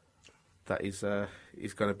hope that he's going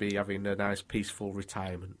to be having a nice, peaceful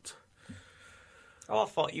retirement. Oh, I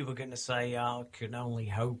thought you were going to say, I can only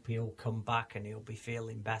hope he'll come back and he'll be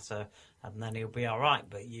feeling better and then he'll be all right.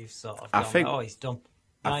 But you've sort of gone, he's done.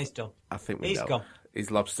 No, he's done. I think he's gone. His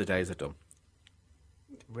lobster days are done.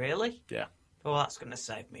 Really? Yeah. Well, that's going to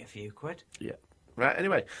save me a few quid. Yeah. Right,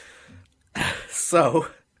 anyway. So,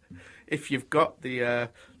 if you've got the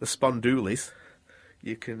Spondoolies,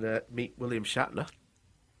 you can meet William Shatner.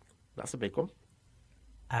 That's a big one.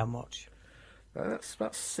 How much? That's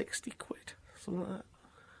about 60 quid. Something like that.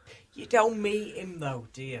 You don't meet him, though,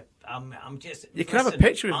 do you? I'm just... You can have a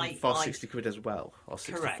picture of him for 60 quid as well, or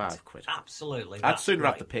 65 correct. quid. Absolutely. I'd sooner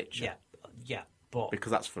have the picture. Yeah, but...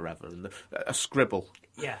 Because that's forever. And a scribble.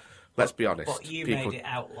 Yeah. Let's be honest. But you made it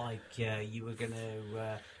out like you were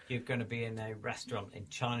going to be in a restaurant in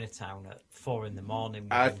Chinatown at 4 a.m.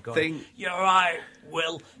 I think... You're right,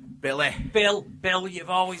 Will. Billy. Bill, you've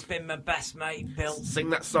always been my best mate, Bill.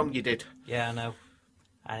 Sing that song you did. Yeah, I know.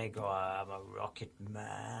 And he'd go, I'm a rocket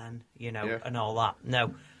man, and all that.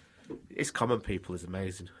 No. His common people is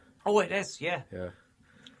amazing. Oh, it is, yeah. Yeah.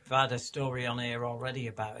 I've had a story on here already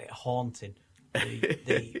about it haunting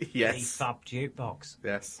the yes. Fab Jukebox.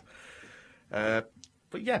 Yes.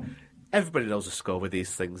 But yeah, everybody knows the score with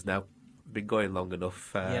these things now. Been going long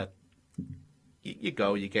enough. You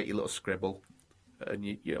go, you get your little scribble, and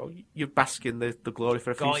you bask in the glory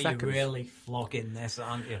for a few seconds. You're really flogging this,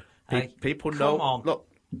 aren't you? People know. Look,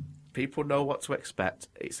 people know what to expect.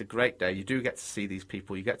 It's a great day. You do get to see these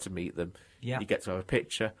people. You get to meet them. Yeah. You get to have a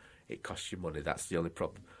picture. It costs you money. That's the only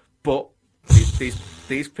problem. But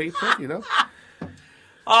these people,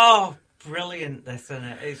 Oh, brilliant! This, isn't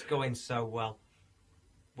it? It's going so well.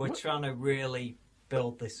 We're trying to really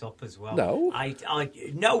build this up as well. No,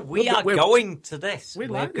 we are going to this. We're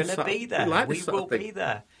going to be there. We will be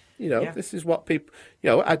there. This is what people...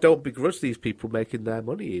 I don't begrudge these people making their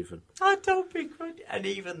money, even. I don't begrudge... And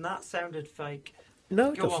even that sounded fake.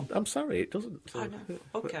 No, it doesn't. I'm sorry, it doesn't. I know.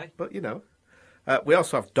 Okay. But we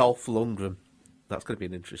also have Dolph Lundgren. That's going to be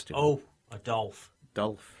an interesting one. Oh, Adolf.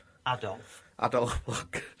 Dolph. Adolf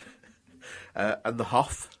Lundgren. And the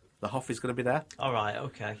Hoff. The Hoff is going to be there. All right,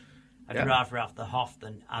 okay. I'd rather have the Hoff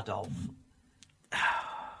than Adolf.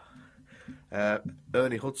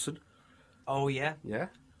 Ernie Hudson. Oh, yeah? Yeah.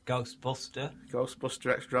 Ghostbuster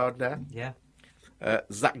extraordinaire. Yeah.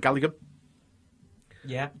 Zach Galligan.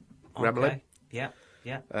 Yeah. Gremlin. Okay.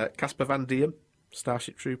 Yeah. Casper Van Diem.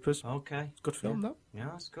 Starship Troopers. Okay. Good film, though. Yeah,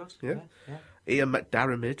 that's good. Yeah. Yeah. Ian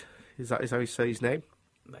McDiarmid, is how you say his name?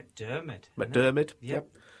 McDermid. Yep.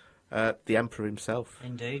 The Emperor himself.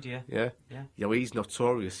 Indeed, yeah. Yeah. Yeah. You know, he's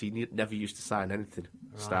notorious. He never used to sign anything.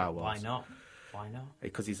 Right. Star Wars. Why not?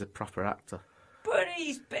 Because he's a proper actor. But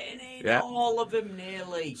he's been in all of them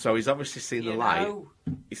nearly. So he's obviously seen the light.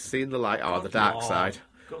 He's seen the light, the dark side.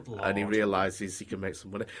 Good Lord. And he realises he can make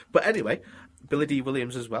some money. But anyway, Billy D.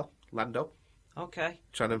 Williams as well, Lando. Okay.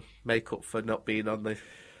 Trying to make up for not being on the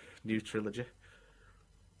new trilogy.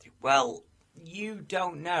 Well, you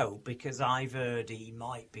don't know, because I've heard he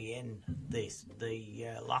might be in the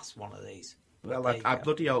last one of these. Well, I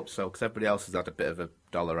bloody hope so, because everybody else has had a bit of a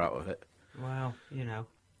dollar out of it. Well, you know.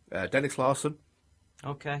 Dennis Lawson.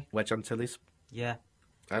 Okay. Wedge Antilles. Yeah.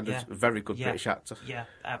 And a very good British actor. Yeah,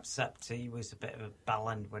 except he was a bit of a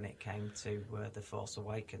bellend when it came to The Force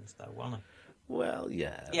Awakens, though, wasn't he? Well,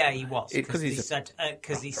 yeah. Yeah, he was. Because he said,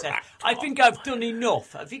 I think I've done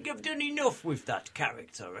enough. I think I've done enough with that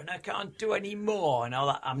character, and I can't do any more. And all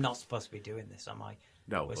that. I'm not supposed to be doing this, am I?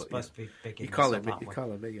 No, we're supposed to be bigging you call this him up, me. You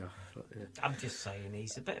call him me. Yeah. I'm just saying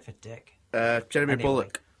he's a bit of a dick. Jeremy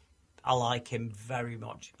Bullock. I like him very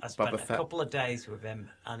much. I spent a couple of days with him,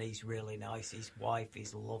 and he's really nice. His wife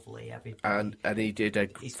is lovely. Everybody. And he did a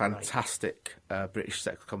fantastic British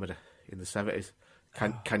sex comedy in the 70s.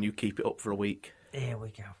 Can you keep it up for a week? Here we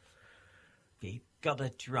go. You've got to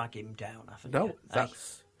drag him down, haven't you? No,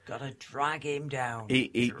 that's... Got to drag him down.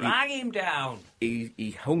 Drag him down.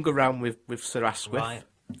 He hung around with Sir Asquith.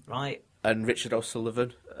 Right. And Richard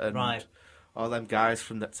O'Sullivan. And right. All them guys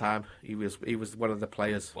from that time. He was one of the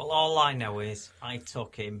players. Well, all I know is I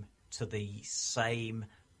took him to the same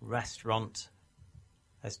restaurant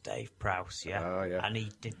as Dave Prowse, yeah? Oh, yeah. And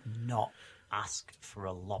he did not ask for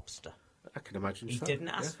a lobster. I can imagine He didn't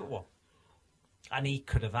ask for one. And he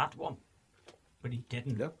could have had one. But he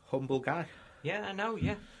didn't. No, humble guy. Yeah, I know,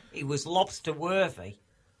 yeah. He was lobster worthy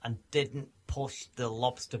and didn't push the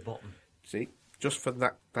lobster button. See, just for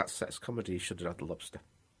that sex comedy, he should have had the lobster.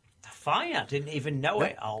 Fine, I didn't even know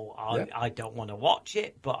it. I don't want to watch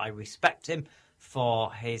it, but I respect him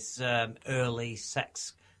for his early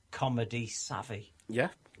sex comedy savvy. Yeah.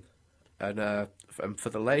 And for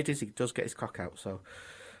the ladies, he does get his cock out, so...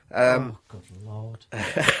 good Lord.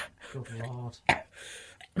 Good Lord.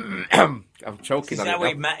 I'm choking on it. Is that how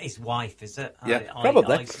he met his wife, is it? Yeah,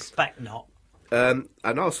 probably. I suspect not. And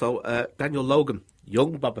also, Daniel Logan,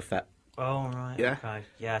 young Boba Fett. Oh, right. Yeah. Okay.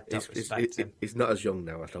 Yeah, don't respect him. He's not as young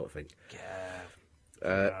now, I don't think.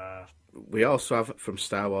 Yeah. We also have, from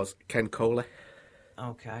Star Wars, Ken Coley.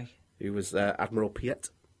 Okay. Who was Admiral Piet.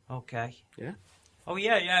 Okay. Yeah. Oh,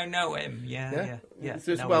 yeah, I know him. Yeah. It's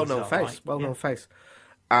a well-known face. Well-known face.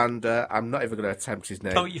 And I'm not even going to attempt his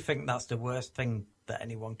name. Don't you think that's the worst thing that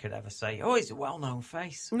anyone could ever say? Oh, he's a well-known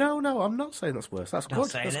face. No, I'm not saying that's worse. That's good. Not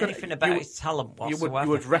saying anything about his talent whatsoever. You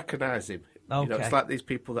would recognise him. Okay. You know, it's like these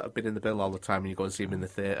people that have been in the bill all the time and you go and see him in the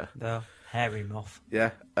theatre. No, hairy muff.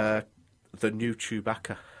 Yeah. The new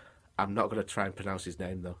Chewbacca. I'm not going to try and pronounce his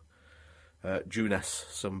name, though. Junes,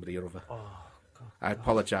 somebody or other. Oh, God. I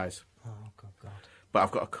apologise. Oh, God. But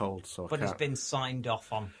I've got a cold, so But I can't. it's been signed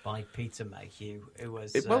off on by Peter Mayhew, who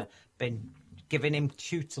has been giving him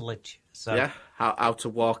tutelage. So yeah, how to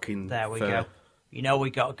walk in. There we go. You know, we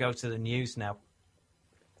got to go to the news now.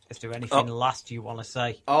 Is there anything last you want to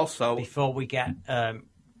say? Also, before we get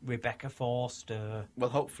Rebecca Forster. Well,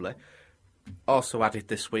 hopefully. Also added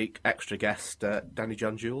this week, extra guest Danny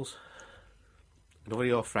John Jules. One of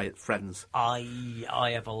your friends. I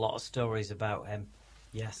have a lot of stories about him.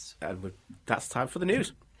 Yes. And that's time for the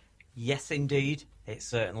news. Yes, indeed. It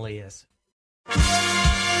certainly is.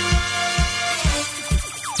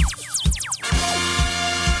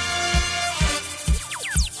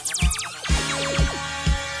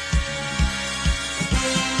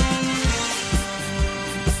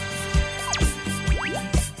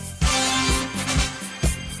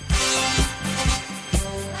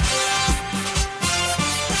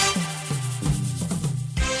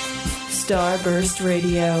 Starburst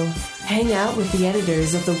Radio. Hang out with the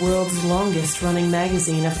editors of the world's longest-running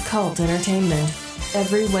magazine of cult entertainment.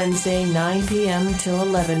 Every Wednesday, 9 p.m. till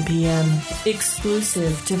 11 p.m.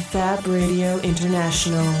 Exclusive to Fab Radio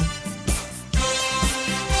International.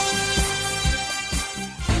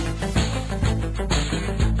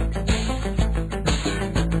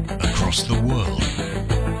 Across the world,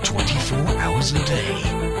 24 hours a day.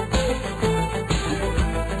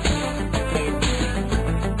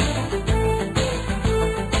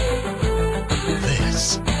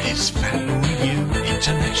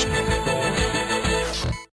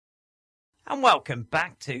 And welcome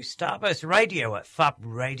back to Starburst Radio at Fab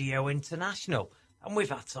Radio International. And we've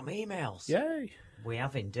had some emails. Yay. We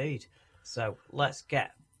have indeed. So let's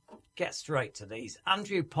get straight to these.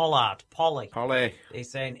 Andrew Pollard, Polly.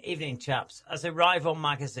 He's saying, evening chaps. As a rival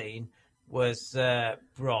magazine was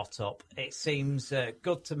brought up, it seems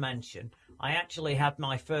good to mention. I actually had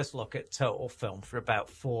my first look at Total Film for about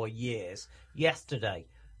 4 years yesterday.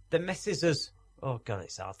 The Mrs.'s... Oh, God,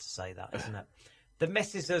 it's hard to say that, isn't it? The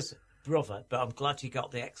Mrs.'s brother, but I'm glad you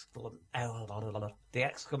got the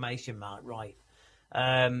exclamation mark right.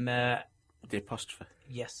 The apostrophe.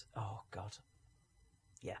 Yes. Oh, God.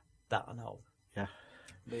 Yeah, that and all. Yeah.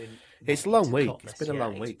 It's a long week. It's been a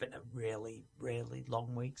long week. It's been a really, really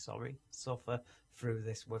long week. Sorry. Suffer through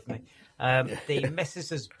this with me. The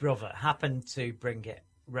Mrs.'s brother happened to bring it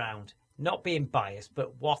round. Not being biased,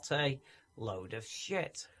 but what a load of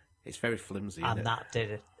shit. It's very flimsy, and that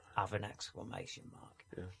did have an exclamation mark.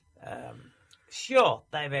 Yeah. Sure,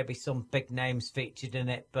 there may be some big names featured in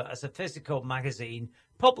it, but as a physical magazine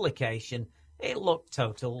publication, it looked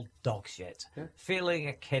total dog shit. Yeah. Feeling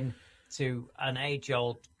akin to an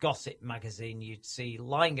age-old gossip magazine you'd see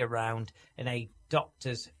lying around in a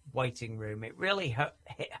doctor's waiting room. It really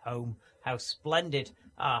hit home how splendid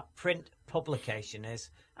our print publication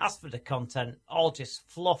is. As for the content, all just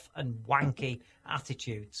fluff and wanky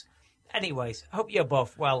attitudes. Anyways, hope you're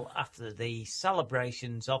both well after the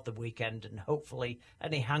celebrations of the weekend, and hopefully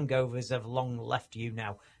any hangovers have long left you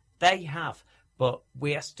now. They have, but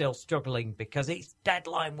we are still struggling because it's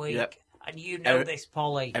deadline week. Yep. And you know this,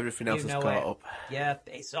 Polly. Everything else is caught up. Yeah,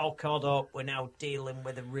 it's all caught up. We're now dealing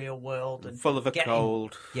with the real world. And full of a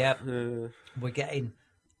cold. Yeah. We're getting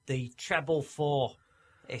the Treble 4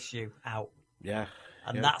 issue out. Yeah.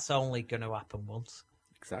 And that's only going to happen once.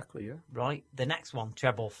 Exactly, yeah. Right? The next one,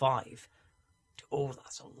 Treble 5. Oh,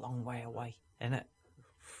 that's a long way away, isn't it?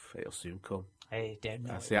 It'll soon come. Hey, don't know.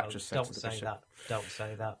 That's the actress said Don't to the say bishop. that. Don't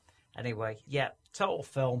say that. Anyway, yeah, Total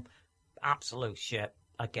Film, absolute shit.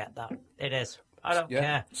 I get that. It is. I don't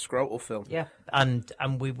care. Scrotal film. Yeah, and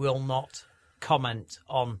we will not comment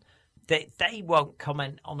on... They won't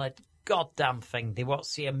comment on a goddamn thing. They won't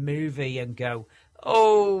see a movie and go,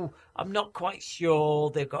 oh, I'm not quite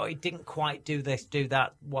sure. It didn't quite do this, do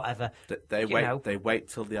that, whatever. They wait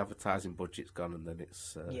till the advertising budget's gone, and then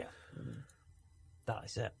it's... Yeah. That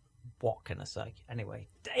is it. What can I say? Anyway,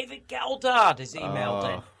 David Geldard is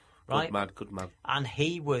emailed in. Right? Good man. And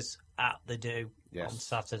he was at the Do on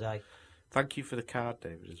Saturday. Thank you for the card,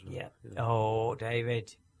 David, as well. Yeah. Oh,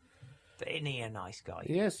 David. Isn't he a nice guy?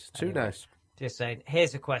 Yes, too nice. Just saying,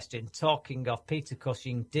 here's a question. Talking of Peter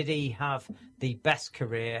Cushing, did he have the best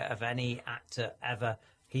career of any actor ever?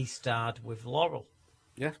 He starred with Laurel.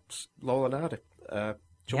 Yeah, Laurel and Hardy.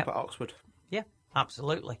 Jump at Oxford. Yeah,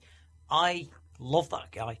 absolutely. I love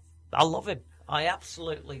that guy. I love him. I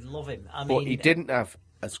absolutely love him. But he didn't have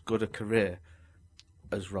as good a career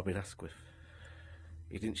as Robin Asquith.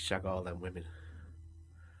 He didn't shag all them women.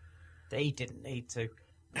 He didn't need to.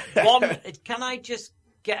 Can I just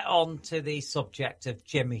get on to the subject of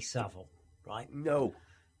Jimmy Savile, right? No.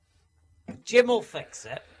 Jim will fix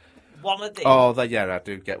it. I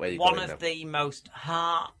do get where you're going. One of the most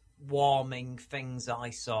heartwarming things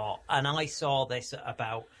I saw, and I saw this at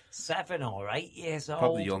about 7 or 8 years old.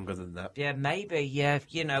 Probably younger than that. Yeah, maybe, yeah,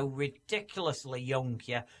 ridiculously young,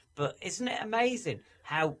 yeah. But isn't it amazing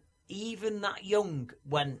how even that young,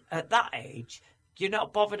 when at that age, you're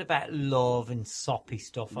not bothered about love and soppy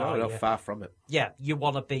stuff, are you? No, far from it. Yeah, you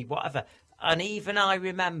want to be whatever. And even I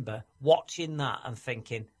remember watching that and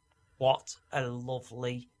thinking, what a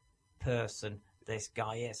lovely person this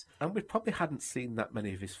guy is. And we probably hadn't seen that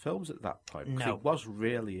many of his films at that point. No. It was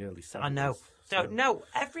really early 70s. I know. No,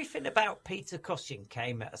 everything about Peter Cushing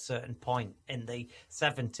came at a certain point in the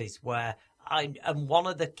 70s where and one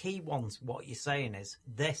of the key ones, what you're saying is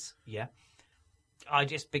this, yeah. I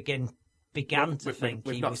just began to think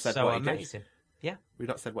he was so amazing. Yeah. We've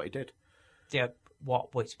not said what he did. Yeah,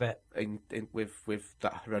 which bit? With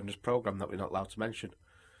that horrendous programme that we're not allowed to mention.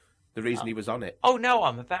 The reason he was on it. Oh, no,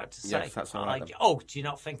 I'm about to say. Yes, that's all right. Do you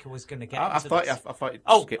not think I was going to get into this? I thought you'd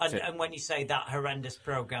skipped it. And when you say that horrendous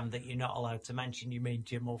programme that you're not allowed to mention, you mean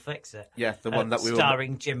Jim Will Fix It? Yeah, the one that we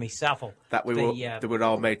starring Jimmy Savile. That they were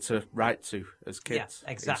all made to write to as kids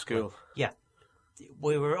in school. Yeah.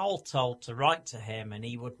 We were all told to write to him and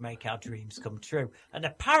he would make our dreams come true. And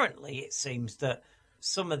apparently it seems that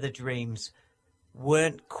some of the dreams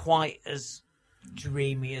weren't quite as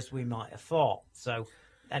dreamy as we might have thought. So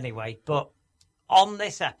anyway, but on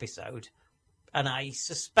this episode, and I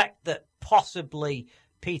suspect that possibly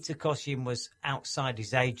Peter Cushing was outside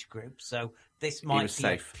his age group, so this might be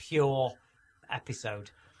safe. A pure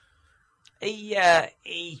episode. He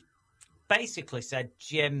basically said,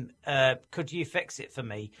 Jim, could you fix it for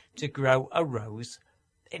me to grow a rose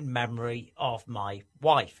in memory of my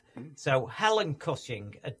wife? So Helen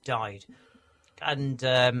Cushing had died. And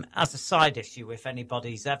as a side issue, if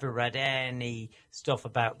anybody's ever read any stuff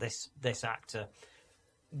about this actor,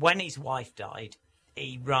 when his wife died,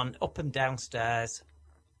 he ran up and downstairs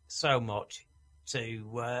so much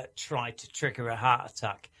to try to trigger a heart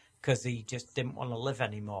attack because he just didn't want to live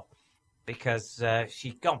anymore because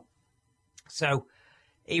she'd gone. So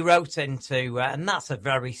he wrote into, and that's a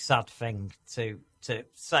very sad thing to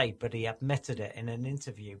say, but he admitted it in an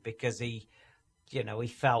interview because he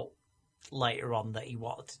felt later on that he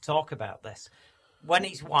wanted to talk about this. When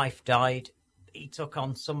his wife died, he took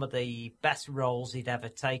on some of the best roles he'd ever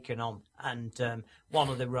taken on, and one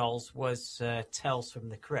of the roles was Tales from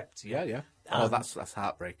the Crypt. Yeah. Oh, that's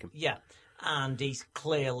heartbreaking. Yeah, and he's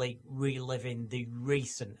clearly reliving the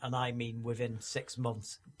recent, and I mean within 6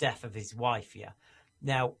 months, death of his wife. Yeah.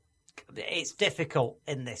 Now, it's difficult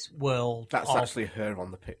in this world. That's actually her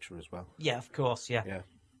on the picture as well. Yeah, of course. Yeah. Yeah.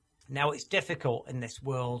 Now, it's difficult in this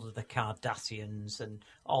world of the Kardashians and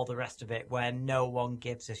all the rest of it where no one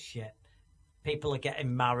gives a shit. People are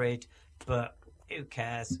getting married, but who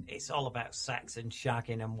cares? It's all about sex and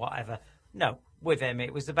shagging and whatever. No, with him,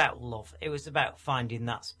 it was about love. It was about finding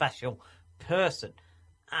that special person.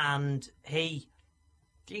 And he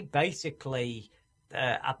basically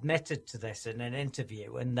admitted to this in an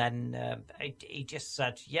interview. And then he just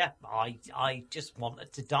said, yeah, I just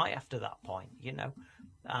wanted to die after that point,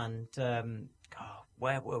 And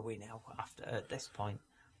where were we now at this point?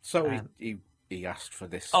 So he asked for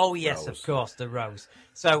this. Oh yes, rose. Of course, the rose.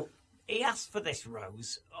 So he asked for this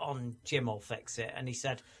rose on Jim Will Fix It, and he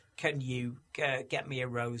said, "Can you get me a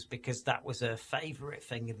rose?" Because that was her favourite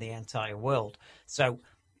thing in the entire world. So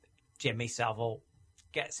Jimmy Savile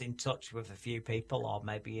gets in touch with a few people, or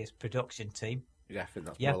maybe his production team. Yeah, I think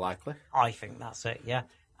that's more likely. I think that's it. Yeah,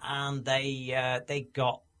 and they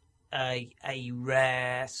got a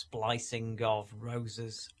rare splicing of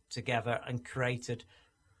roses together and created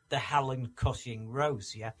the Helen Cushing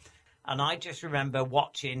rose, yeah. And I just remember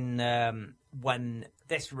watching when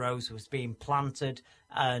this rose was being planted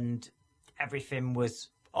and everything was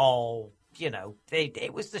all,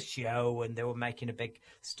 it was the show and they were making a big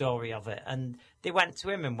story of it. And they went to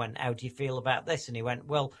him and went, how do you feel about this? And he went,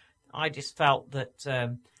 well, I just felt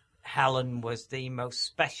that Helen was the most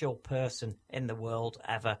special person in the world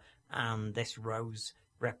ever. And this rose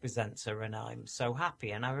represents her and I'm so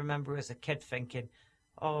happy. And I remember as a kid thinking,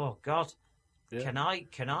 oh God, can I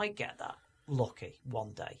get that lucky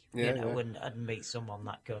one day, and meet someone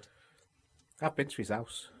that good? I've been to his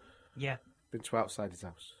house. Yeah. Been to outside his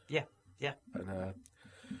house. Yeah. And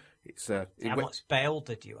it's how much bail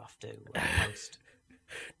did you have to post?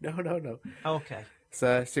 No. Okay.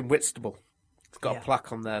 It's in Whitstable. It's got a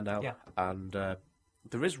plaque on there now. Yeah. And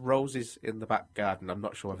there is roses in the back garden. I'm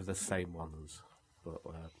not sure whether they're the same ones, but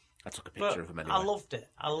I took a picture of them anyway. I loved it.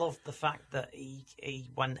 I loved the fact that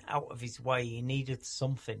he went out of his way. He needed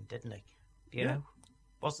something, didn't he? You know?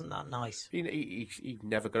 Wasn't that nice? He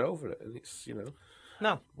never got over it, and it's,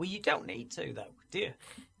 No, well, you don't need to, though, do you?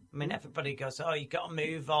 I mean, everybody goes, oh, you've got to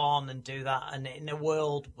move on and do that. And in a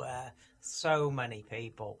world where so many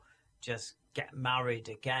people just get married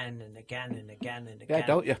again and again and again and again. Yeah,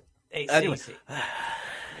 don't you? It's easy.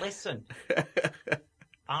 Listen,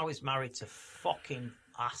 I was married to fucking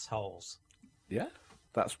assholes. Yeah,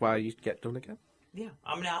 that's why you get done again. Yeah,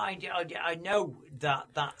 I mean, I know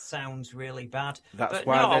that sounds really bad. That's but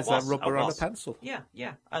why no, there's a rubber on a pencil. Yeah,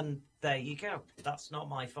 and there you go. That's not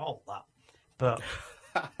my fault, that. But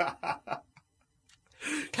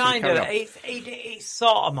kind of, it's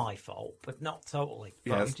sort of my fault, but not totally.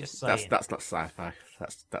 But Yeah, I'm just saying. that's not sci-fi.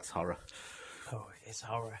 That's horror. Oh, it's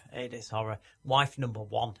horror. It is horror. Wife number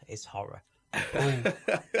one is horror. Oh,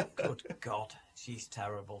 good God, she's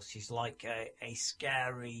terrible. She's like a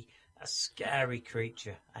scary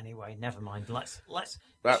creature. Anyway, never mind. Let's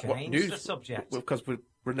change the subject. Because we're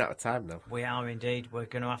running out of time now. We are indeed. We're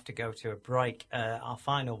going to have to go to a break, our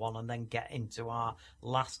final one, and then get into our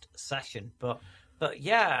last session. But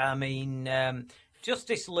yeah, I mean,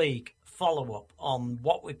 Justice League follow-up on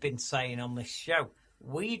what we've been saying on this show.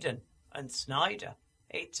 Whedon and Snyder,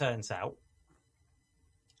 it turns out,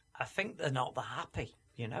 I think they're not that happy,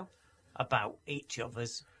 about each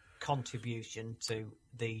other's contribution to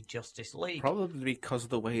the Justice League. Probably because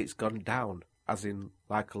of the way it's gone down, as in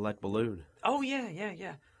like a lead balloon. Oh,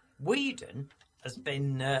 yeah. Whedon has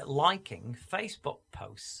been liking Facebook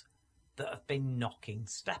posts that have been knocking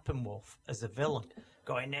Steppenwolf as a villain,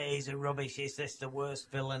 going, hey, he's a rubbish, is this the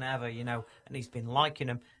worst villain ever, and he's been liking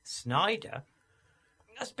him. Snyder,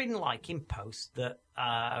 has been liking posts that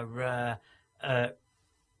are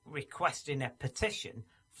requesting a petition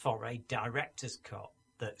for a director's cut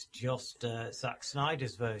that's just Zack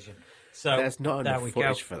Snyder's version. So there's not enough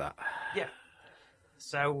footage for that. Yeah.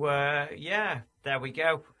 So, there we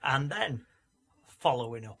go. And then,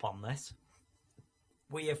 following up on this,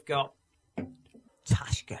 we have got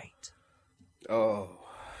Tashgate. Oh.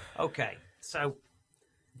 Okay, so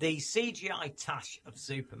the CGI Tash of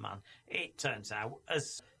Superman, it turns out,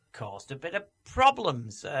 has caused a bit of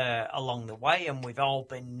problems along the way, and we've all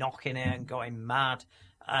been knocking it and going mad.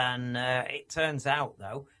 And it turns out,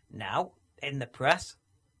 though, now, in the press,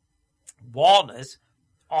 Warner's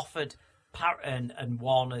offered... and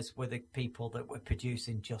Warner's were the people that were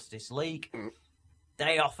producing Justice League.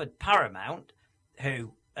 They offered Paramount,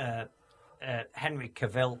 who Henry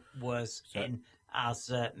Cavill was in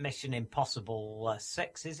as Mission Impossible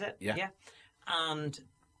 6, is it? Yeah. And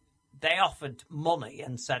they offered money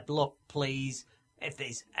and said, look, please, if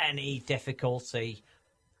there's any difficulty,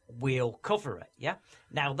 we'll cover it, yeah?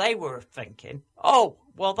 Now, they were thinking, oh,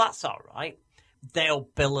 well, that's all right. They'll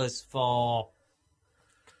bill us for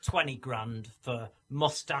 20 grand for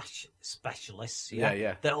mustache specialists,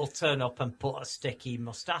 yeah. That'll turn up and put a sticky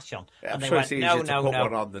mustache on. Yeah, and they sure went, it's easier to put no.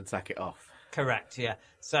 one on than take it off. Correct, yeah.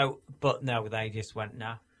 So, but no, they just went,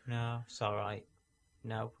 no, it's all right.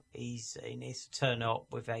 No, he needs to turn up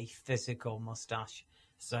with a physical mustache.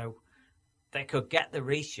 So they could get the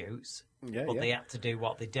reshoots, but they had to do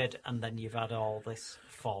what they did, and then you've had all this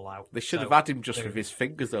fallout. They should have had him just with his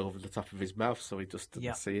fingers over the top of his mouth so he just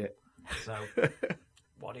didn't see it. So,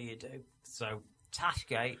 what do you do? So,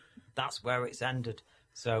 Tashgate, that's where it's ended.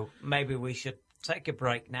 So, maybe we should take a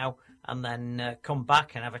break now and then come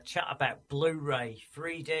back and have a chat about Blu-ray,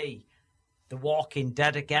 3D, The Walking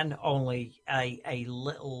Dead again, only a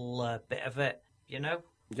little bit of it, you know?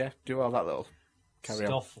 Yeah, do all that little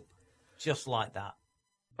stuff just like that.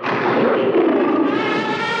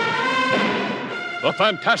 The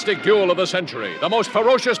fantastic duel of the century, the most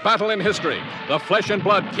ferocious battle in history. The flesh and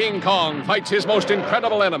blood King Kong fights his most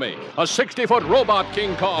incredible enemy, a 60-foot robot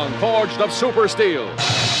King Kong forged of super steel.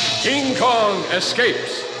 King Kong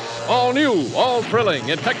escapes. All new, all thrilling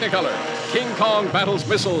in Technicolor. King Kong battles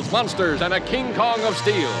missiles, monsters, and a King Kong of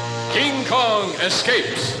steel. King Kong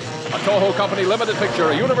escapes. A Toho Company limited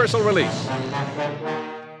picture, a universal release.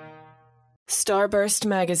 Starburst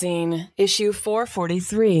Magazine, issue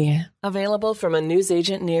 443, available from a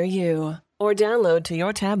newsagent near you, or download to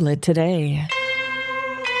your tablet today.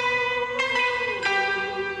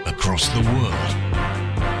 Across the world,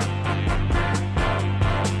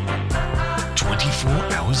 24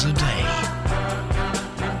 hours a day.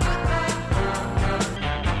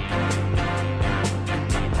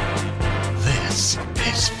 This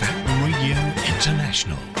is Fat Radio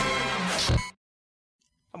International.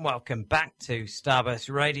 Welcome back to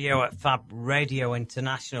Starburst Radio at Fab Radio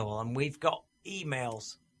International, and we've got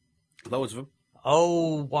emails. Loads of them.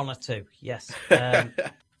 Oh, one or two, yes.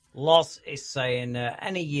 Loz is saying,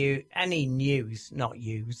 any news, not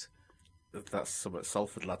use. That's something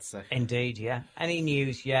Salford lads say. Indeed, yeah. Any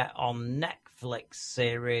news yet on Netflix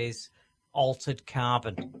series Altered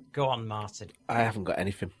Carbon? Go on, Martin. I haven't got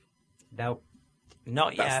anything. No,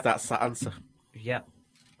 not yet. That's that answer. Yeah.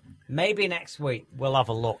 Maybe next week we'll have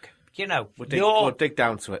a look. You know, we'll dig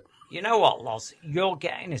down to it. You know what, Loz? You're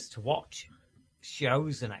getting us to watch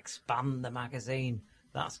shows and expand the magazine.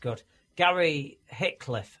 That's good. Gary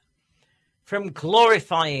Hickcliffe. From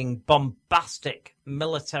glorifying bombastic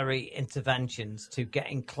military interventions to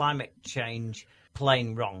getting climate change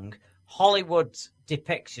plain wrong, Hollywood's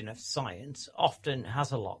depiction of science often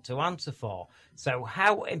has a lot to answer for. So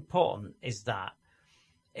how important is that?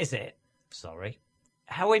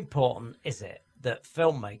 How important is it that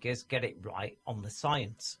filmmakers get it right on the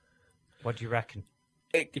science? What do you reckon?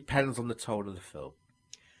 It depends on the tone of the film.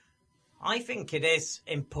 I think it is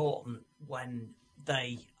important when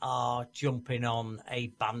they are jumping on a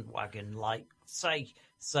bandwagon, like say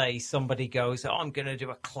somebody goes, I'm going to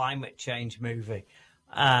do a climate change movie,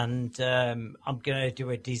 and I'm going to do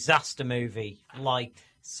a disaster movie, like,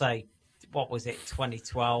 say, what was it,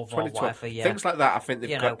 2012 or whatever? Yeah. Things like that, I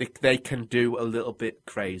think they can do a little bit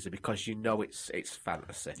crazy because you know it's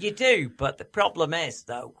fantasy. You do, but the problem is,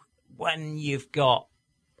 though, when you've got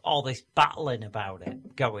all this battling about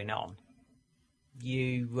it going on,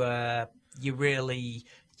 you have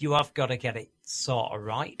got to get it sort of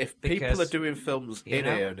right. If people are doing films in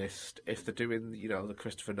earnest, if they're doing, the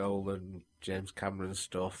Christopher Nolan, James Cameron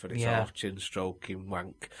stuff, and it's all chin-stroking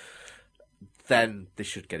wank, then they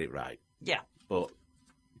should get it right. Yeah. But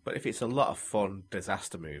if it's a lot of fun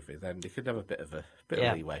disaster movie, then they could have a bit of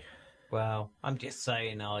leeway. Well, I'm just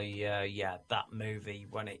saying, that movie,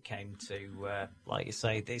 when it came to, like you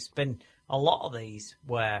say, there's been a lot of these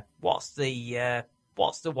where, what's the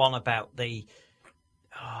one about the,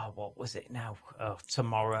 what was it now?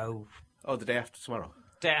 Tomorrow. Oh, the day after tomorrow.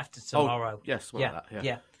 Day after tomorrow. Oh, yes, like that,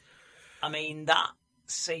 yeah. I mean, that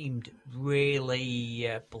seemed really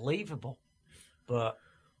believable, but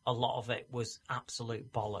a lot of it was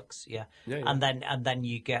absolute bollocks, yeah. And then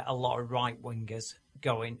you get a lot of right-wingers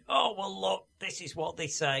going, oh, well, look, this is what they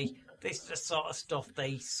say. This is the sort of stuff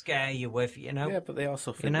they scare you with, you know? Yeah, but they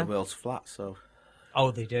also think the world's flat, so...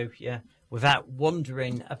 Oh, they do, yeah. Without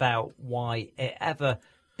wondering about why it ever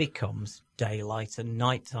becomes daylight and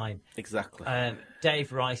nighttime. Exactly.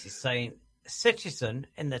 Dave Rice is saying, Citizen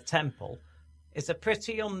in the Temple is a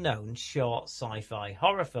pretty unknown short sci-fi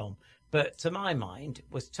horror film, but to my mind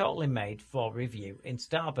was totally made for review in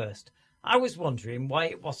Starburst. I was wondering why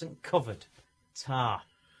it wasn't covered. Tar.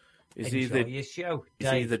 Enjoy your show, Dave.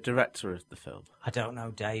 Is he the director of the film? I don't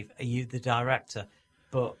know, Dave. Are you the director?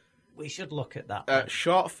 But we should look at that.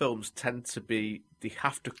 Short films tend to be... They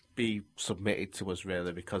have to be submitted to us,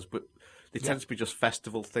 really, because they tend to be just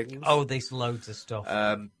festival things. Oh, there's loads of stuff.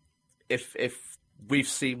 If we've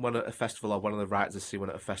seen one at a festival or one of the writers has seen one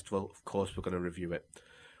at a festival, of course we're going to review it.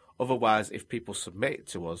 Otherwise, if people submit it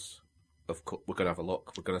to us, of course, we're going to have a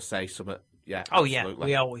look. We're going to say something. Yeah. Oh,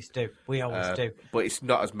 absolutely. yeah. We always do. But it's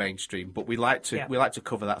not as mainstream. But we like to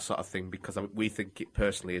cover that sort of thing because we think it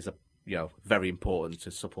personally is very important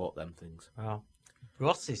to support them things. Well,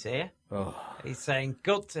 Ross is here. Oh. He's saying,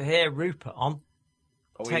 good to hear Rupert on.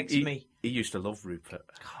 He used to love Rupert.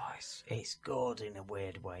 Oh, it's good in a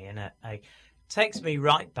weird way, isn't it? Takes me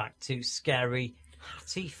right back to scary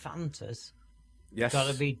Hattie Fantas. Yes.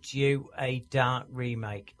 Got to be due a dark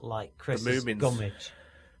remake like Chris's Gummidge.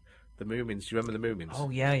 The Moomins. Do you remember the Moomins? Oh,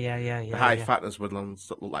 yeah. The high fatters were the ones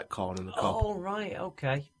that look like corn in the cob. Oh, right,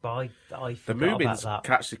 okay. I the forgot Moomins about that.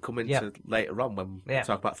 can actually come into later on when we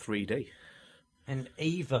talk about 3D. And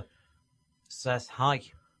Eva says hi.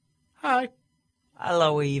 Hi.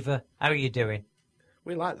 Hello, Eva. How are you doing?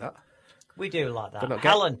 We like that. We do like that. But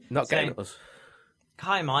Helen not saying, getting us.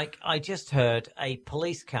 Hi, Mike. I just heard a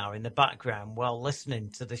police car in the background while listening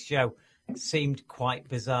to the show. It seemed quite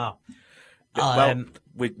bizarre. Well,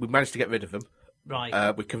 we managed to get rid of them.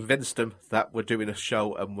 Right. We convinced them that we're doing a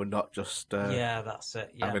show and we're not just that's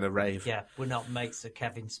it. Yeah. having a rave. Yeah, we're not mates of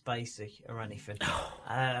Kevin Spacey or anything.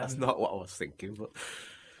 That's not what I was thinking. But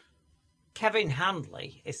Kevin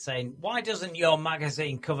Handley is saying, why doesn't your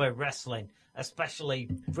magazine cover wrestling, especially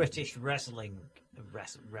British wrestling?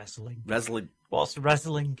 Wrestling. What's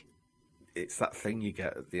wrestling? It's that thing you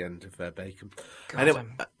get at the end of Bacon. God, anyway,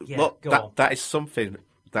 look, on. that is something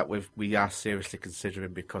that we are seriously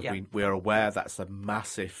considering because we are aware that's a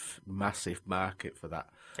massive market for that.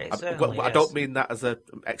 I don't mean that as an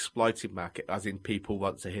exploited market, as in people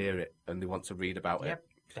want to hear it and they want to read about it.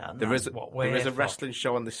 There is a wrestling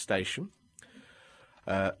show on this station.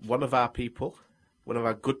 One of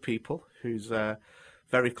our good people, who's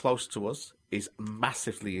very close to us, is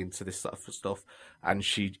massively into this sort of stuff, and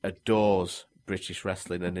she adores British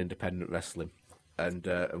wrestling and independent wrestling. And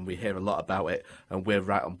we hear a lot about it, and we're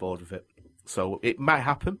right on board with it. So it might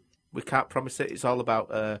happen. We can't promise it. It's all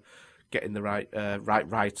about getting the right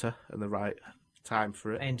writer and the right time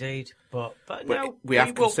for it. Indeed, but no, we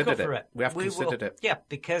have will considered cover it. We have considered it. Yeah,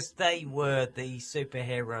 because they were the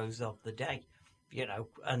superheroes of the day,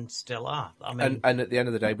 and still are. I mean, and at the end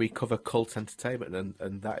of the day, we cover cult entertainment,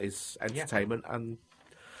 and that is entertainment and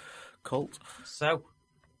cult. So,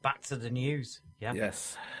 back to the news. Yeah.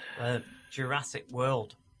 Yes. Jurassic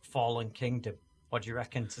World: Fallen Kingdom. What do you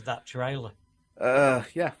reckon to that trailer?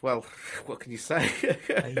 Yeah. Well, what can you say?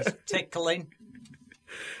 He's tickling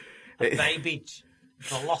a baby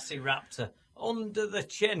velociraptor under the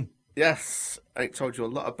chin. Yes, it told you a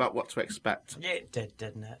lot about what to expect. It did,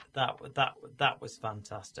 didn't it? That was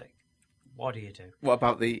fantastic. What do you do? What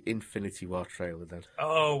about the Infinity War trailer then?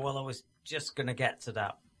 Oh, well, I was just going to get to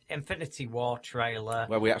that. Infinity War trailer.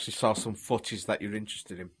 Where we actually saw some footage that you're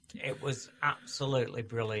interested in. It was absolutely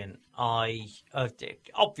brilliant.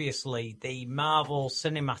 Obviously, the Marvel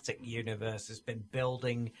Cinematic Universe has been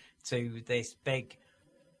building to this big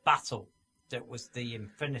battle that was the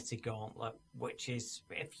Infinity Gauntlet, which is,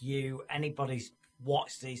 if anybody's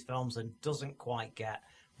watched these films and doesn't quite get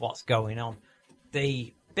what's going on,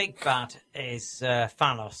 the big bad is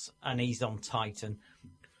Thanos, and he's on Titan.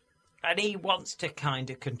 And he wants to kind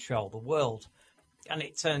of control the world. And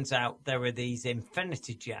it turns out there are these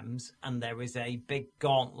Infinity Gems, and there is a big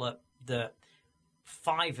gauntlet that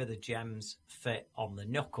 5 of the gems fit on the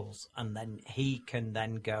knuckles, and then he can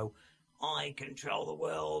then go, I control the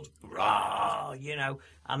world, rah, you know,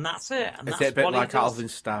 and that's it. And Is that's it a bit what like he does. Alvin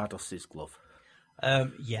Stardust's glove?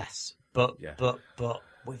 Yes, but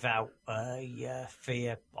without a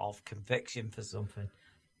fear of conviction for something.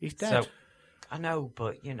 He's dead. So, I know,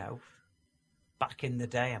 but you know, back in the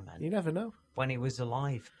day, I meant You never know. when he was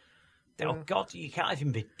alive. Oh God, you can't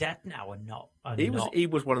even be dead now and not. And He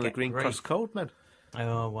was one of the get Green grief. Cross Code men.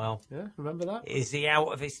 Oh well. Yeah, remember that? Is he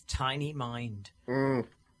out of his tiny mind?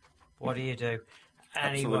 What do you do?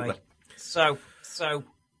 Anyway, Absolutely. so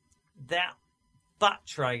that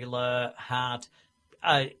trailer had,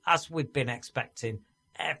 as we'd been expecting,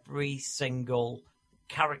 every single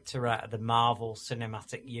character out of the Marvel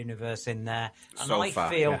Cinematic Universe in there, and So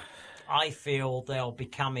I feel there'll be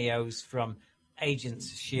cameos from Agents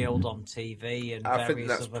of S.H.I.E.L.D. on TV and I various think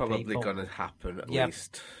that's other probably people. going to happen at Yep.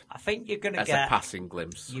 least. I think you're going to As get a passing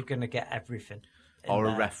glimpse. You're going to get everything, in Or a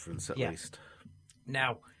there. reference at Yeah. least.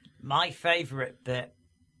 Now, my favourite bit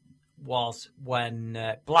was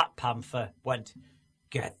when Black Panther went,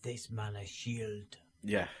 "Get this man a shield."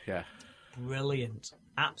 Yeah, yeah. Brilliant,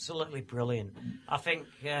 absolutely brilliant. I think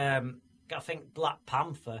Black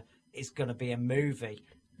Panther is going to be a movie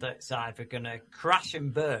that's either going to crash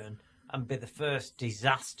and burn and be the first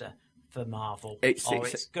disaster for Marvel, or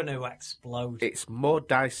it's going to explode. It's more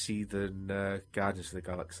dicey than Guardians of the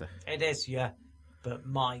Galaxy. It is, yeah, but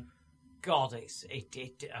my God, it's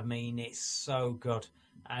so good.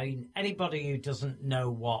 I mean, anybody who doesn't know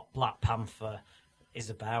what Black Panther is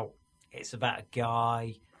about, it's about a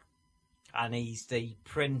guy, and he's the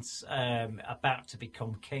prince about to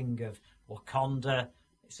become king of Wakanda.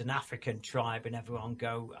 It's an African tribe, and everyone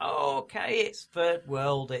go, "Oh, okay, it's third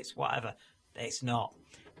world, it's whatever." It's not.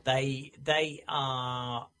 They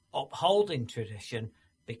are upholding tradition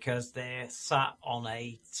because they're sat on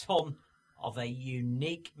a ton of a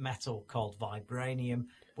unique metal called vibranium,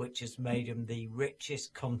 which has made them the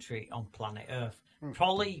richest country on planet Earth.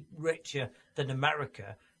 Probably richer than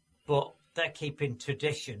America, but they're keeping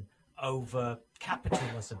tradition over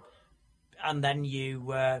capitalism. And then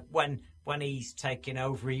when he's taking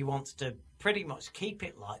over, he wants to pretty much keep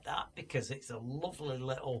it like that because it's a lovely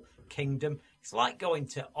little kingdom. It's like going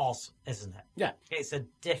to Oz, isn't it? Yeah. It's a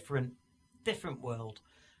different world.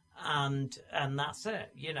 And that's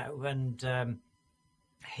it, you know. And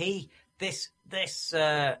this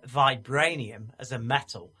vibranium as a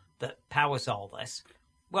metal that powers all this,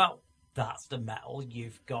 well, that's the metal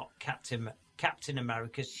you've got Captain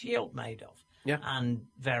America's shield made of. Yeah. And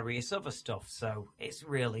various other stuff. So it's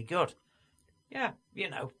really good. Yeah, you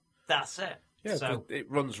know, that's it. Yeah, so it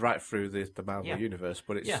runs right through the Marvel universe,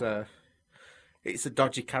 but it's a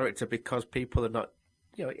dodgy character because people are not,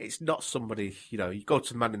 you know, it's not somebody, you know, you go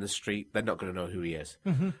to the man in the street, they're not going to know who he is.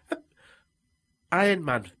 Mm-hmm. Iron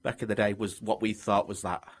Man back in the day was what we thought was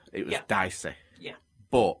that. It was dicey. Yeah.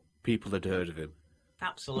 But people had heard of him.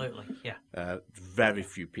 Absolutely, yeah. Very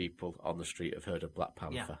few people on the street have heard of Black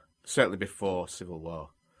Panther. Yeah. Certainly before Civil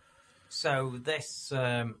War. So this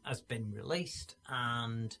has been released,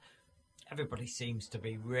 and everybody seems to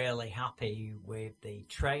be really happy with the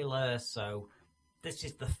trailer. So this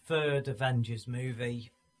is the third Avengers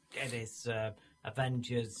movie. It is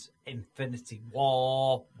Avengers Infinity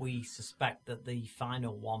War. We suspect that the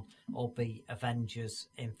final one will be Avengers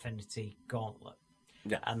Infinity Gauntlet.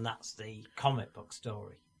 Yeah. And that's the comic book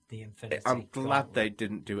story, the Infinity I'm glad Gauntlet. they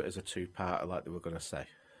didn't do it as a two-parter like they were going to say.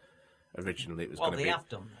 Originally, it was going to be... Well, they have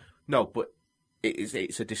done that. No, but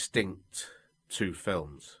it's a distinct two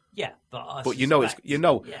films. Yeah, but but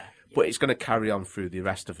it's going to carry on through the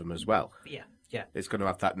rest of them as well. Yeah, yeah. It's going to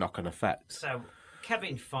have that knock-on effect. So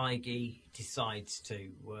Kevin Feige decides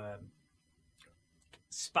to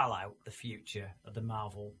spell out the future of the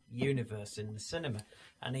Marvel universe in the cinema,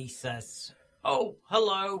 and he says, "Oh,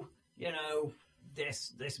 hello, you know,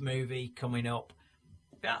 this movie coming up,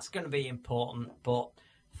 that's going to be important, but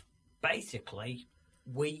basically,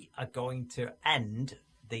 we are going to end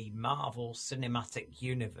the Marvel Cinematic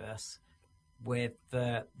Universe with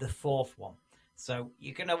the fourth one. So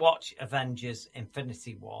you're going to watch Avengers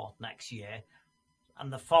Infinity War next year,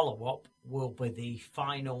 and the follow-up will be the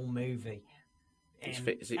final movie in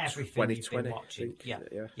is it everything you've 2020, been watching. I think?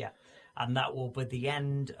 Yeah. And that will be the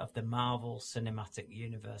end of the Marvel Cinematic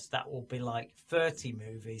Universe. That will be like 30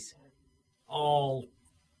 movies, all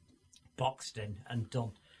boxed in and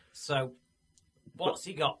done. So what's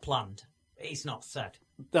he got planned? He's not said.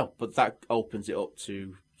 No, but that opens it up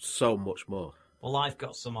to so much more. Well, I've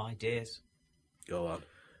got some ideas. Go on.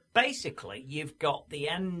 Basically, you've got the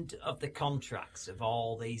end of the contracts of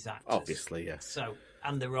all these actors. Obviously, yeah. So,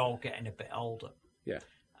 and they're all getting a bit older. Yeah.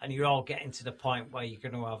 And you're all getting to the point where you're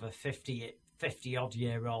going to have a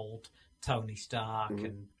 50-odd-year-old Tony Stark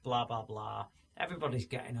and blah, blah, blah. Everybody's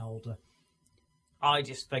getting older. I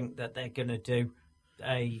just think that they're going to do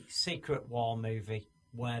a Secret War movie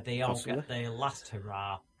where they all get their last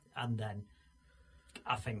hurrah, and then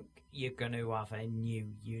I think you're going to have a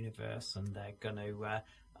new universe, and they're going to...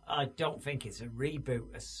 I don't think it's a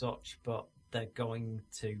reboot as such, but they're going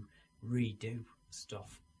to redo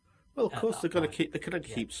stuff. Well, of course, they're going to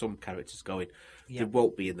keep some characters going. They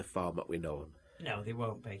won't be in the format we know them. No, they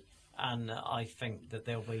won't be. And I think that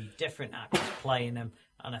there'll be different actors playing them,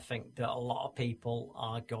 and I think that a lot of people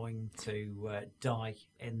are going to die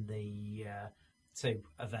in the 2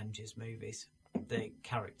 Avengers movies. The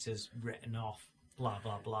characters written off, blah,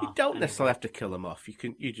 blah, blah. You don't necessarily have to kill them off.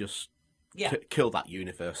 You just kill that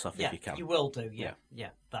universe off if you can. You will do, yeah,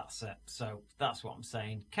 that's it. So that's what I'm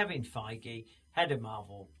saying. Kevin Feige, head of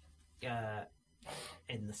Marvel,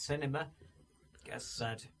 in the cinema, has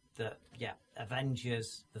said that,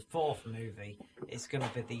 Avengers, the 4th movie, is going to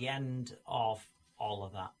be the end of all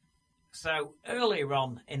of that. So earlier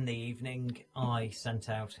on in the evening, I sent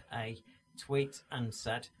out a tweet and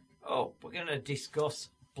said, we're going to discuss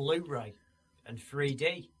Blu-ray and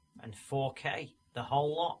 3D and 4K, the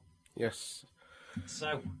whole lot. Yes.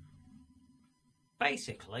 So,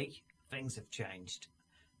 basically, things have changed.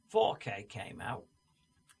 4K came out.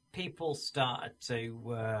 People started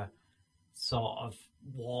to sort of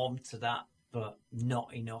warm to that, but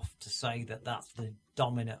not enough to say that that's the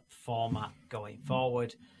dominant format going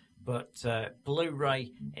forward. But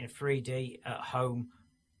Blu-ray in 3D at home,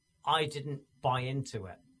 I didn't buy into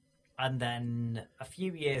it. And then a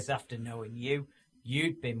few years after knowing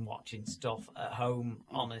you'd been watching stuff at home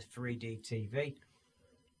on a 3D TV.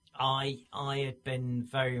 I had been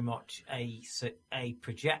very much a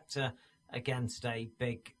projector against a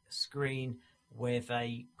big screen with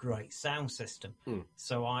a great sound system.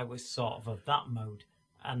 So I was sort of that mode.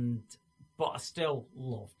 But I still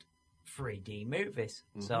loved 3D movies.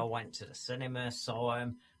 So I went to the cinema, saw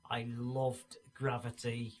them. I loved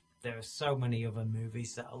Gravity. There are so many other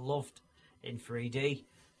movies that I loved in 3D.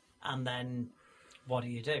 And then, what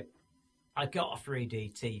do? I got a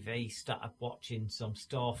 3D TV, started watching some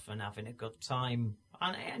stuff and having a good time.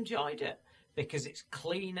 And I enjoyed it because it's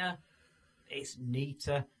cleaner, it's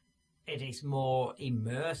neater, it is more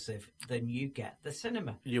immersive than you get the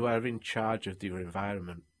cinema. You are in charge of your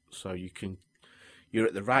environment, so you're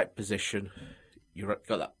at the right position. You've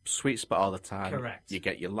got that sweet spot all the time. Correct. You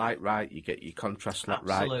get your light right. You get your contrast right.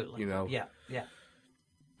 Absolutely. Yeah. Yeah.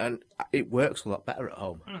 And it works a lot better at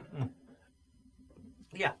home. Mm-mm.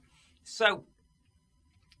 Yeah. So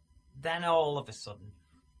then all of a sudden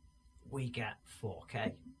we get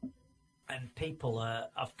 4K, and people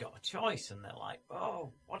have got a choice, and they're like,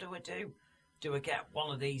 what do I do? Do I get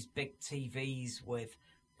one of these big TVs with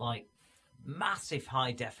like massive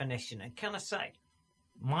high definition? And can I say,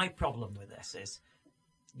 my problem with this is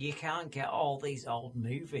you can't get all these old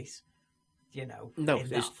movies, in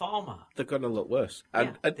that format. They're going to look worse.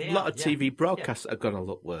 And a lot of TV broadcasts are going to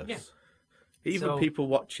look worse. Yeah. Even people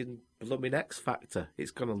watching blooming X Factor,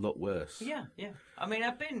 it's going to look worse. Yeah. I mean,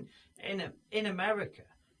 I've been in America.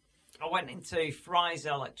 I went into Fry's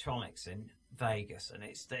Electronics in Vegas, and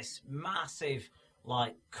it's this massive,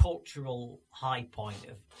 like, cultural high point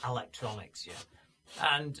of electronics,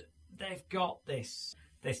 And they've got this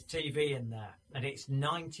TV in there, and it's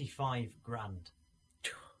 $95,000.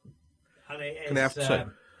 And it is, can I have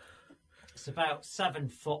two? It's about 7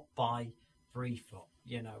 foot by 3 foot,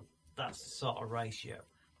 That's the sort of ratio.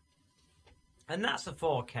 And that's a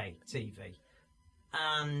 4K TV.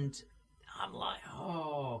 And I'm like,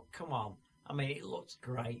 come on. I mean, it looks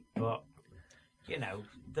great, but,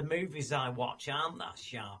 the movies I watch aren't that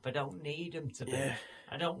sharp. I don't need them to be. Yeah.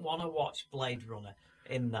 I don't want to watch Blade Runner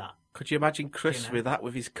in that. Could you imagine Chris with that,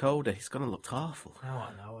 with his coder? It's going to look awful. Oh,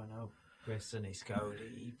 I know. Chris and his code,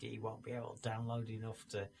 he won't be able to download enough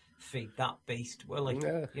to feed that beast, will he?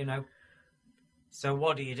 Yeah. So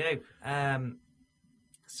what do you do?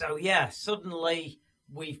 Suddenly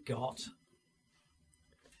we've got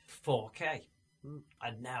 4K.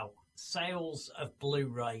 And now sales of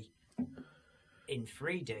Blu-ray in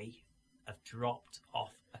 3D have dropped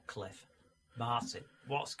off a cliff. Martin,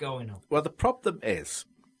 what's going on? Well, the problem is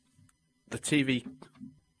the TV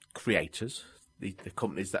creators, the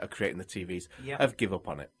companies that are creating the TVs, have given up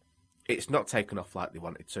on it. It's not taken off like they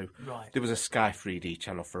wanted to. Right. There was a Sky 3D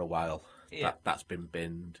channel for a while. Yeah. That's been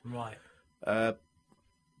binned. Right. For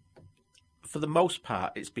the most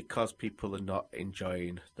part, it's because people are not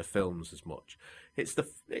enjoying the films as much. It's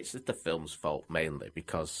the film's fault mainly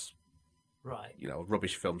because,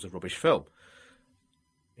 rubbish film's a rubbish film.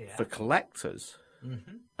 Yeah. For collectors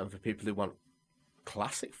and for people who want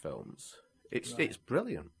classic films. It's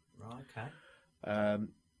brilliant. Right, okay.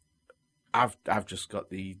 I've just got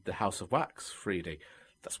the House of Wax 3D.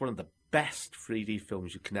 That's one of the best 3D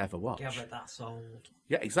films you can ever watch. Yeah, but that's old.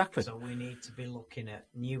 Yeah, exactly. So we need to be looking at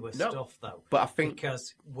newer stuff, though. But I think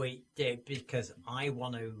because I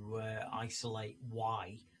want to isolate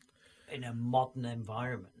why, in a modern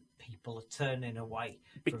environment, people are turning away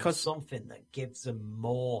from something that gives them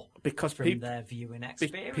more from their viewing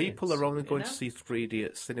experience. People are only going to see 3D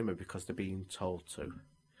at cinema because they're being told to.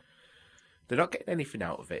 They're not getting anything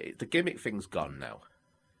out of it. The gimmick thing's gone now.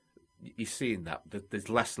 You're seeing that. There's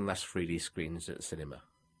less and less 3D screens at the cinema.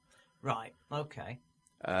 Right, okay.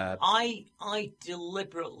 I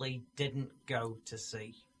deliberately didn't go to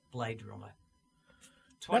see Blade Runner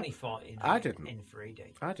 2049 I didn't. in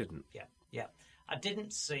 3D. I didn't. Yeah. I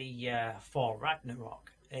didn't see Thor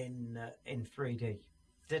Ragnarok in 3D.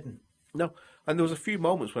 Didn't. No, and there was a few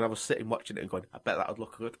moments when I was sitting watching it and going, I bet that would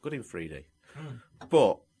look good in 3D.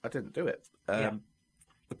 But I didn't do it.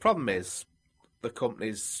 The problem is, the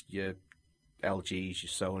companies, your LGs, your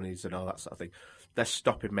Sonys and all that sort of thing, they're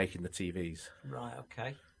stopping making the TVs. Right,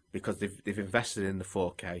 okay. Because they've invested in the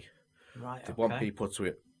 4K. Right, They want people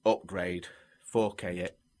to upgrade, 4K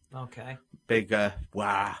it. Okay. Bigger,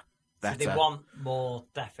 better. So they want more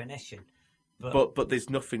definition. But there's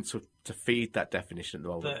nothing to feed that definition at the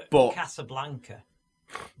moment. But Casablanca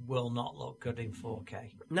will not look good in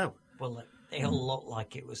 4K. No. Well, it'll look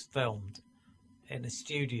like it was filmed in a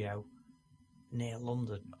studio near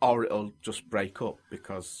London. Or it'll just break up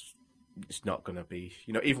because it's not going to be...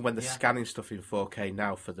 even when they're scanning stuff in 4K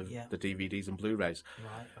now for the DVDs and Blu-rays,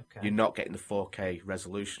 right, okay. You're not getting the 4K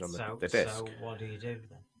resolution on the disc. So what do you do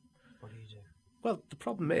then? What do you do? Well, the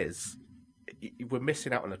problem is we're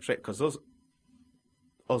missing out on a trick because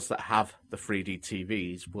us that have the 3D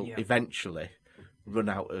TVs will eventually run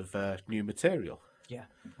out of new material. Yeah,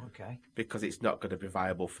 okay. Because it's not going to be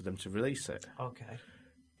viable for them to release it. Okay.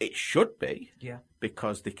 It should be. Yeah.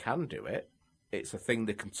 Because they can do it. It's a thing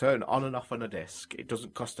they can turn on and off on a disc. It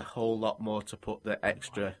doesn't cost a whole lot more to put the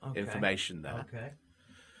extra information there. Okay.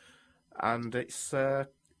 And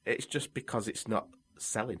it's just because it's not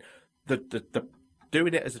selling. The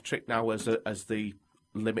doing it as a trick now as the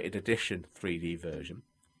limited edition 3D version,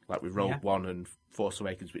 like with Rogue One and Force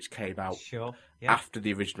Awakens, which came out after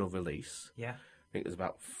the original release. Yeah. I think it was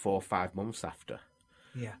about 4 or 5 months after.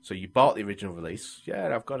 Yeah. So you bought the original release.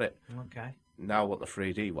 Yeah, I've got it. Okay. Now I want the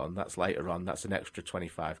 3D one. That's later on. That's an extra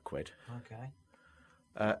 25 quid.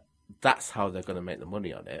 Okay. That's how they're going to make the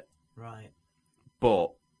money on it. Right.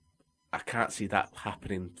 But I can't see that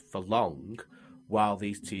happening for long while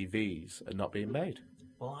these TVs are not being made.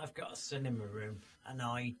 Well, I've got a cinema room and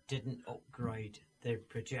I didn't upgrade the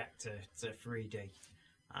projector to 3D.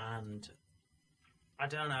 And I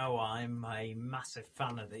don't know, I'm a massive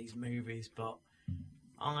fan of these movies, but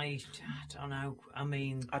I don't know. I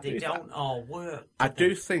mean, they don't all work. I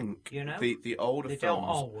do think the older they films don't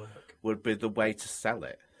all work. Would be the way to sell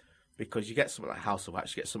it. Because you get something like House of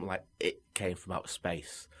Wax, you get something like It Came From Outer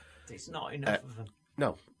Space. There's not enough of them.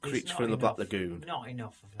 No, Creature from the Black Lagoon. Not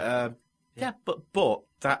enough of them. Yeah, but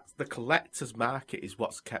that the collector's market is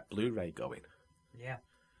what's kept Blu-ray going. Yeah.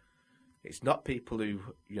 It's not people who,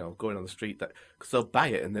 going on the street because they'll buy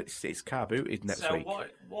it and it's car booted next week. So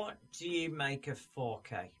what do you make of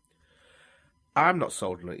 4K? I'm not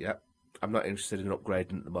sold on it yet. I'm not interested in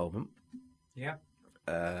upgrading at the moment. Yeah.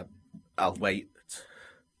 I'll wait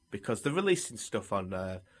because they're releasing stuff on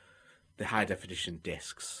the high definition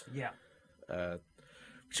discs. Yeah.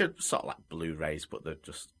 Which are sort of like Blu-rays, but they're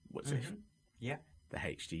just Yeah. The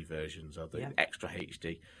HD versions or the extra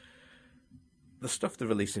HD. The stuff they're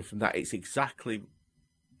releasing from that, it's exactly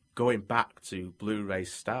going back to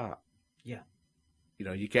Blu-ray's start. Yeah.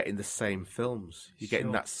 You're getting the same films. You're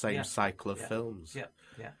getting that same cycle of films. Yeah,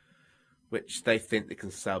 yeah. Which they think they can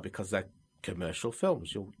sell because they're commercial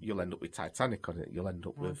films. You'll end up with Titanic on it. You'll end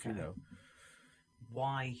up with,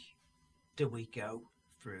 Why do we go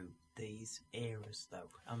through these eras, though?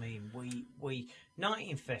 I mean, we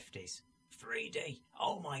 1950s, 3D,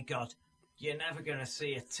 oh my God. You're never going to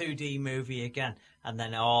see a 2D movie again. And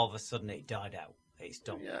then all of a sudden it died out. It's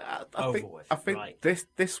done. Yeah, I think right.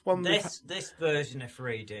 this one... This version of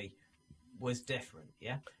 3D was different,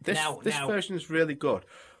 yeah? This version is really good.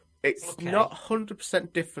 It's not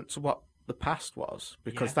 100% different to what the past was,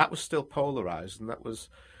 because that was still polarised, and that was...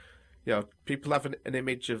 people have an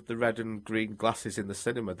image of the red and green glasses in the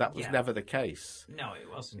cinema. That was never the case. No, it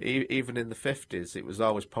wasn't. Even in the 50s, it was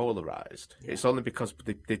always polarised. Yeah. It's only because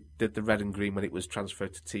they did the red and green when it was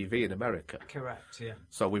transferred to TV in America. Correct, yeah.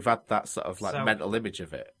 So we've had that sort of mental image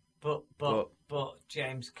of it. But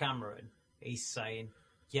James Cameron he's saying,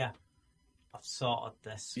 yeah, I've sorted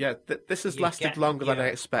this. Yeah, this has lasted longer than I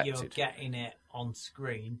expected. You're getting it on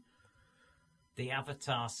screen. The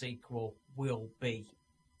Avatar sequel will be,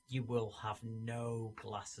 you will have no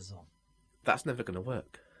glasses on. That's never going to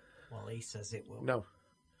work. Well, he says it will.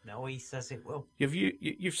 No, he says it will.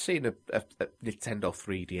 You've seen a Nintendo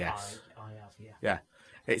 3DS. I have, yeah. Yeah,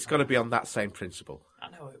 it's going to be on that same principle. I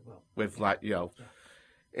know it will. With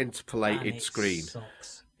interpolated screen.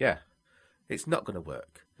 Sucks. Yeah, it's not going to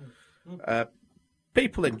work.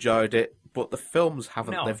 People enjoyed it, but the films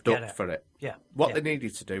haven't lived up for it. Yeah. What they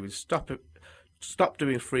needed to do is stop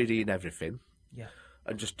doing 3D and everything. Yeah.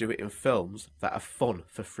 And just do it in films that are fun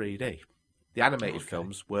for 3D. The animated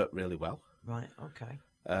films work really well. Right. Okay.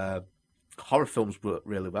 Horror films work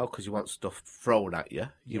really well because you want stuff thrown at you.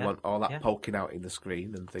 You want all that poking out in the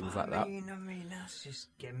screen and things like that. I mean, that's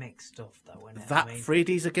just gimmick stuff, though, isn't it? That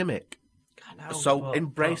 3D's a gimmick. I know, so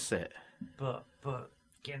embrace it. But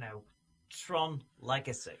Tron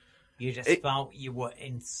Legacy, you just felt you were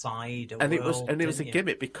inside a world. And it was a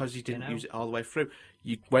gimmick because you didn't use it all the way through.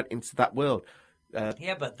 You went into that world.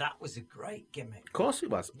 Yeah, but that was a great gimmick. Of course it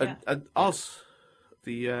was. Yeah. And Oz,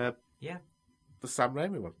 the Sam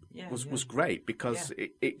Raimi one, was great because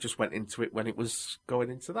it just went into it when it was going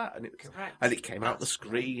into that, and it came out the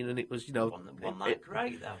screen, and it was wasn't that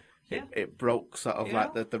great though. Yeah. It broke sort of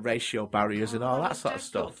like the ratio barriers and all that sort of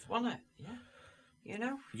stuff. Wasn't it?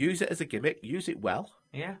 Yeah. Use it as a gimmick. Use it well.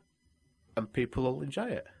 Yeah. And people will enjoy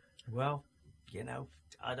it. Well,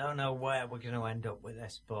 I don't know where we're going to end up with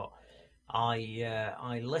this, but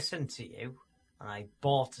I listened to you and I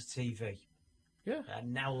bought a TV. Yeah.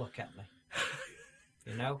 And now look at me.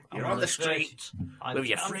 You're on the street with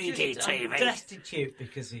your 3D TV. I'm destitute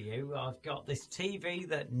because of you. I've got this TV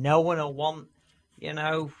that no one will want.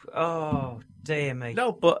 Oh dear me.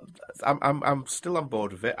 No, but I'm still on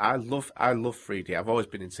board with it. I love 3D. I've always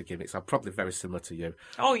been into gimmicks. I'm probably very similar to you.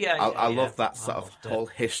 Oh yeah, I love that sort of whole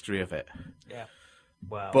history of it. Yeah.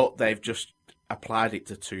 Well, but they've just applied it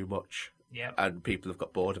to too much. Yeah. And people have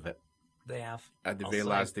got bored of it. They have. And they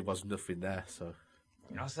realised there was nothing there. So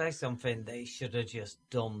I'll say something. They should have just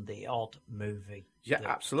done the odd movie. Yeah,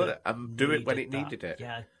 absolutely. And do it when it needed it.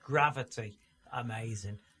 Yeah. Gravity,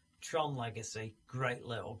 amazing. Tron Legacy, great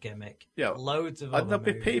little gimmick. Yeah, loads of and other there'll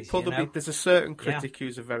be movies, people. There's a certain critic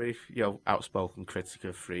who's a very outspoken critic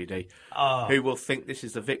of 3D, who will think this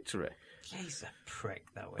is a victory. He's a prick,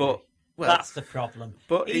 though. But that's the problem.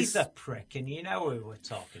 But he's a prick, and you know who we're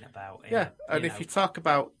talking about. If you talk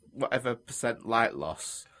about whatever % light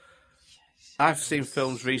loss, I've seen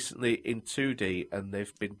films recently in 2D, and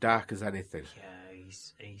they've been dark as anything. Yeah,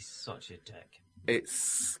 he's such a dick.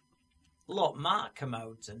 It's. Look, Mark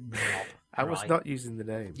Commode's a knob. I was not using the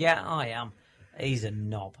name. Yeah, I am. He's a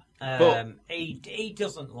knob. He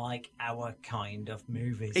doesn't like our kind of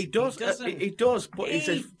movies. He does. He does, but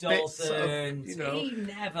he doesn't. Sort of, He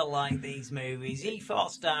never liked these movies. He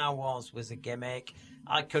thought Star Wars was a gimmick.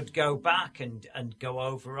 I could go back and go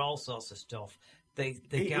over all sorts of stuff. The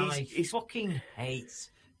guy fucking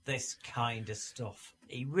hates this kind of stuff.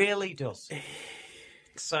 He really does.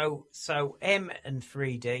 So him and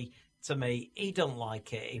 3D. To me, he doesn't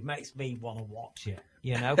like it. It makes me want to watch it.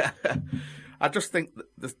 I just think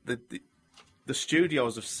the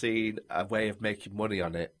studios have seen a way of making money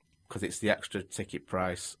on it because it's the extra ticket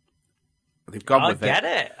price. They've gone with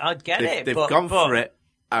it. I'd get it. They've gone for it,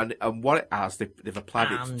 and what it has, they've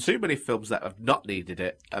applied it to too many films that have not needed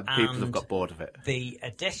it, and people have got bored of it. The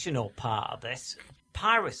additional part of this,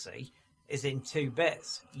 piracy, is in two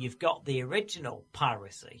bits. You've got the original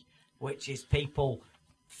piracy, which is people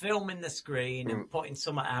filming the screen and putting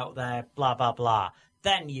something out there, blah, blah, blah.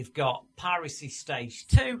 Then you've got Piracy Stage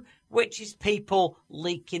 2, which is people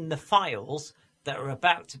leaking the files that are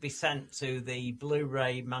about to be sent to the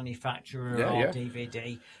Blu-ray manufacturer or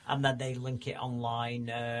DVD, and then they link it online,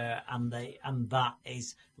 and that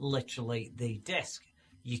is literally the disc.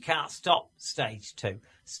 You can't stop Stage 2.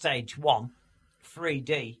 Stage 1,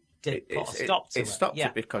 3D, did put a stop to it. It stopped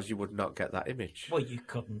it because you would not get that image. Well, you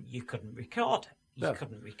couldn't record it. You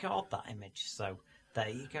couldn't record that image, so there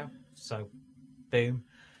you go. So, boom.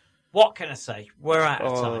 What can I say? We're out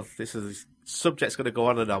of time. This subject's going to go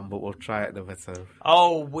on and on, but we'll try it another time.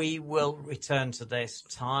 Oh, we will return to this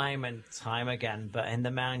time and time again. But in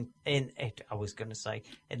the meantime,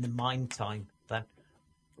 then.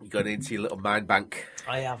 You're going into your little mind bank.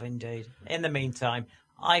 I have indeed. In the meantime,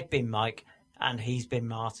 I've been Mike, and he's been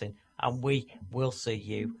Martin, and we will see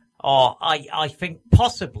you. Or I think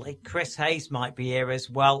possibly Chris Hayes might be here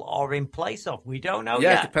as well, or in place of. We don't know yet.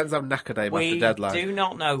 Yeah, it depends how knackered I am after deadline. We do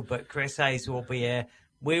not know, but Chris Hayes will be here.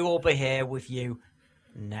 We will be here with you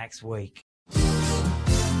next week.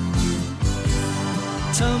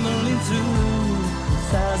 tumbling through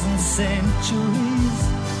 1,000 centuries.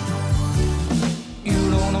 You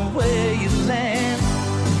don't know where you land.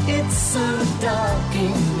 It's so dark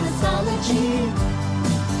in mythology.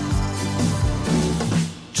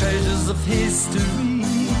 Treasures of history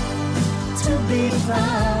to be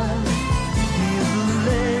found. Hear the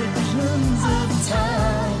legends of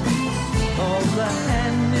time. All the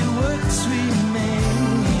handiworks remain.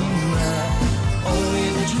 Only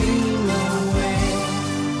the dream away.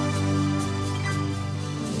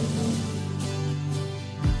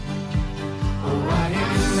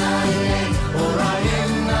 Orion,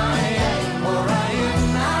 Orion,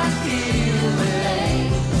 Orion, I feel the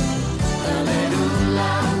lane. Alleluia,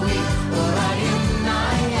 we Orion,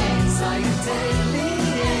 Sayuteli,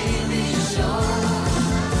 Shore.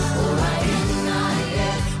 Orion,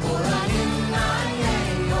 Orion,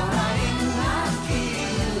 Orion, I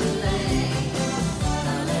feel the lane.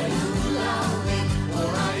 Alleluia, we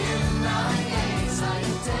Orion,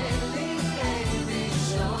 Sayuteli,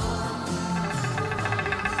 Shore.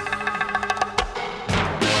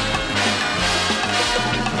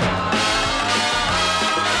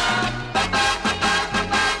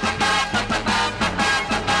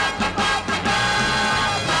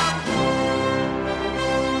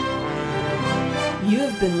 You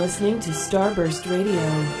have been listening to Starburst Radio,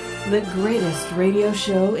 the greatest radio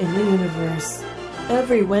show in the universe.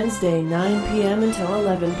 Every Wednesday, 9 p.m. until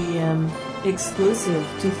 11 p.m. Exclusive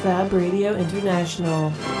to Fab Radio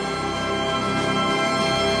International.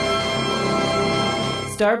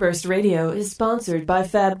 Starburst Radio is sponsored by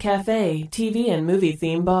Fab Cafe, TV and movie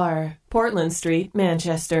theme bar, Portland Street,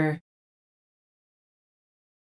 Manchester.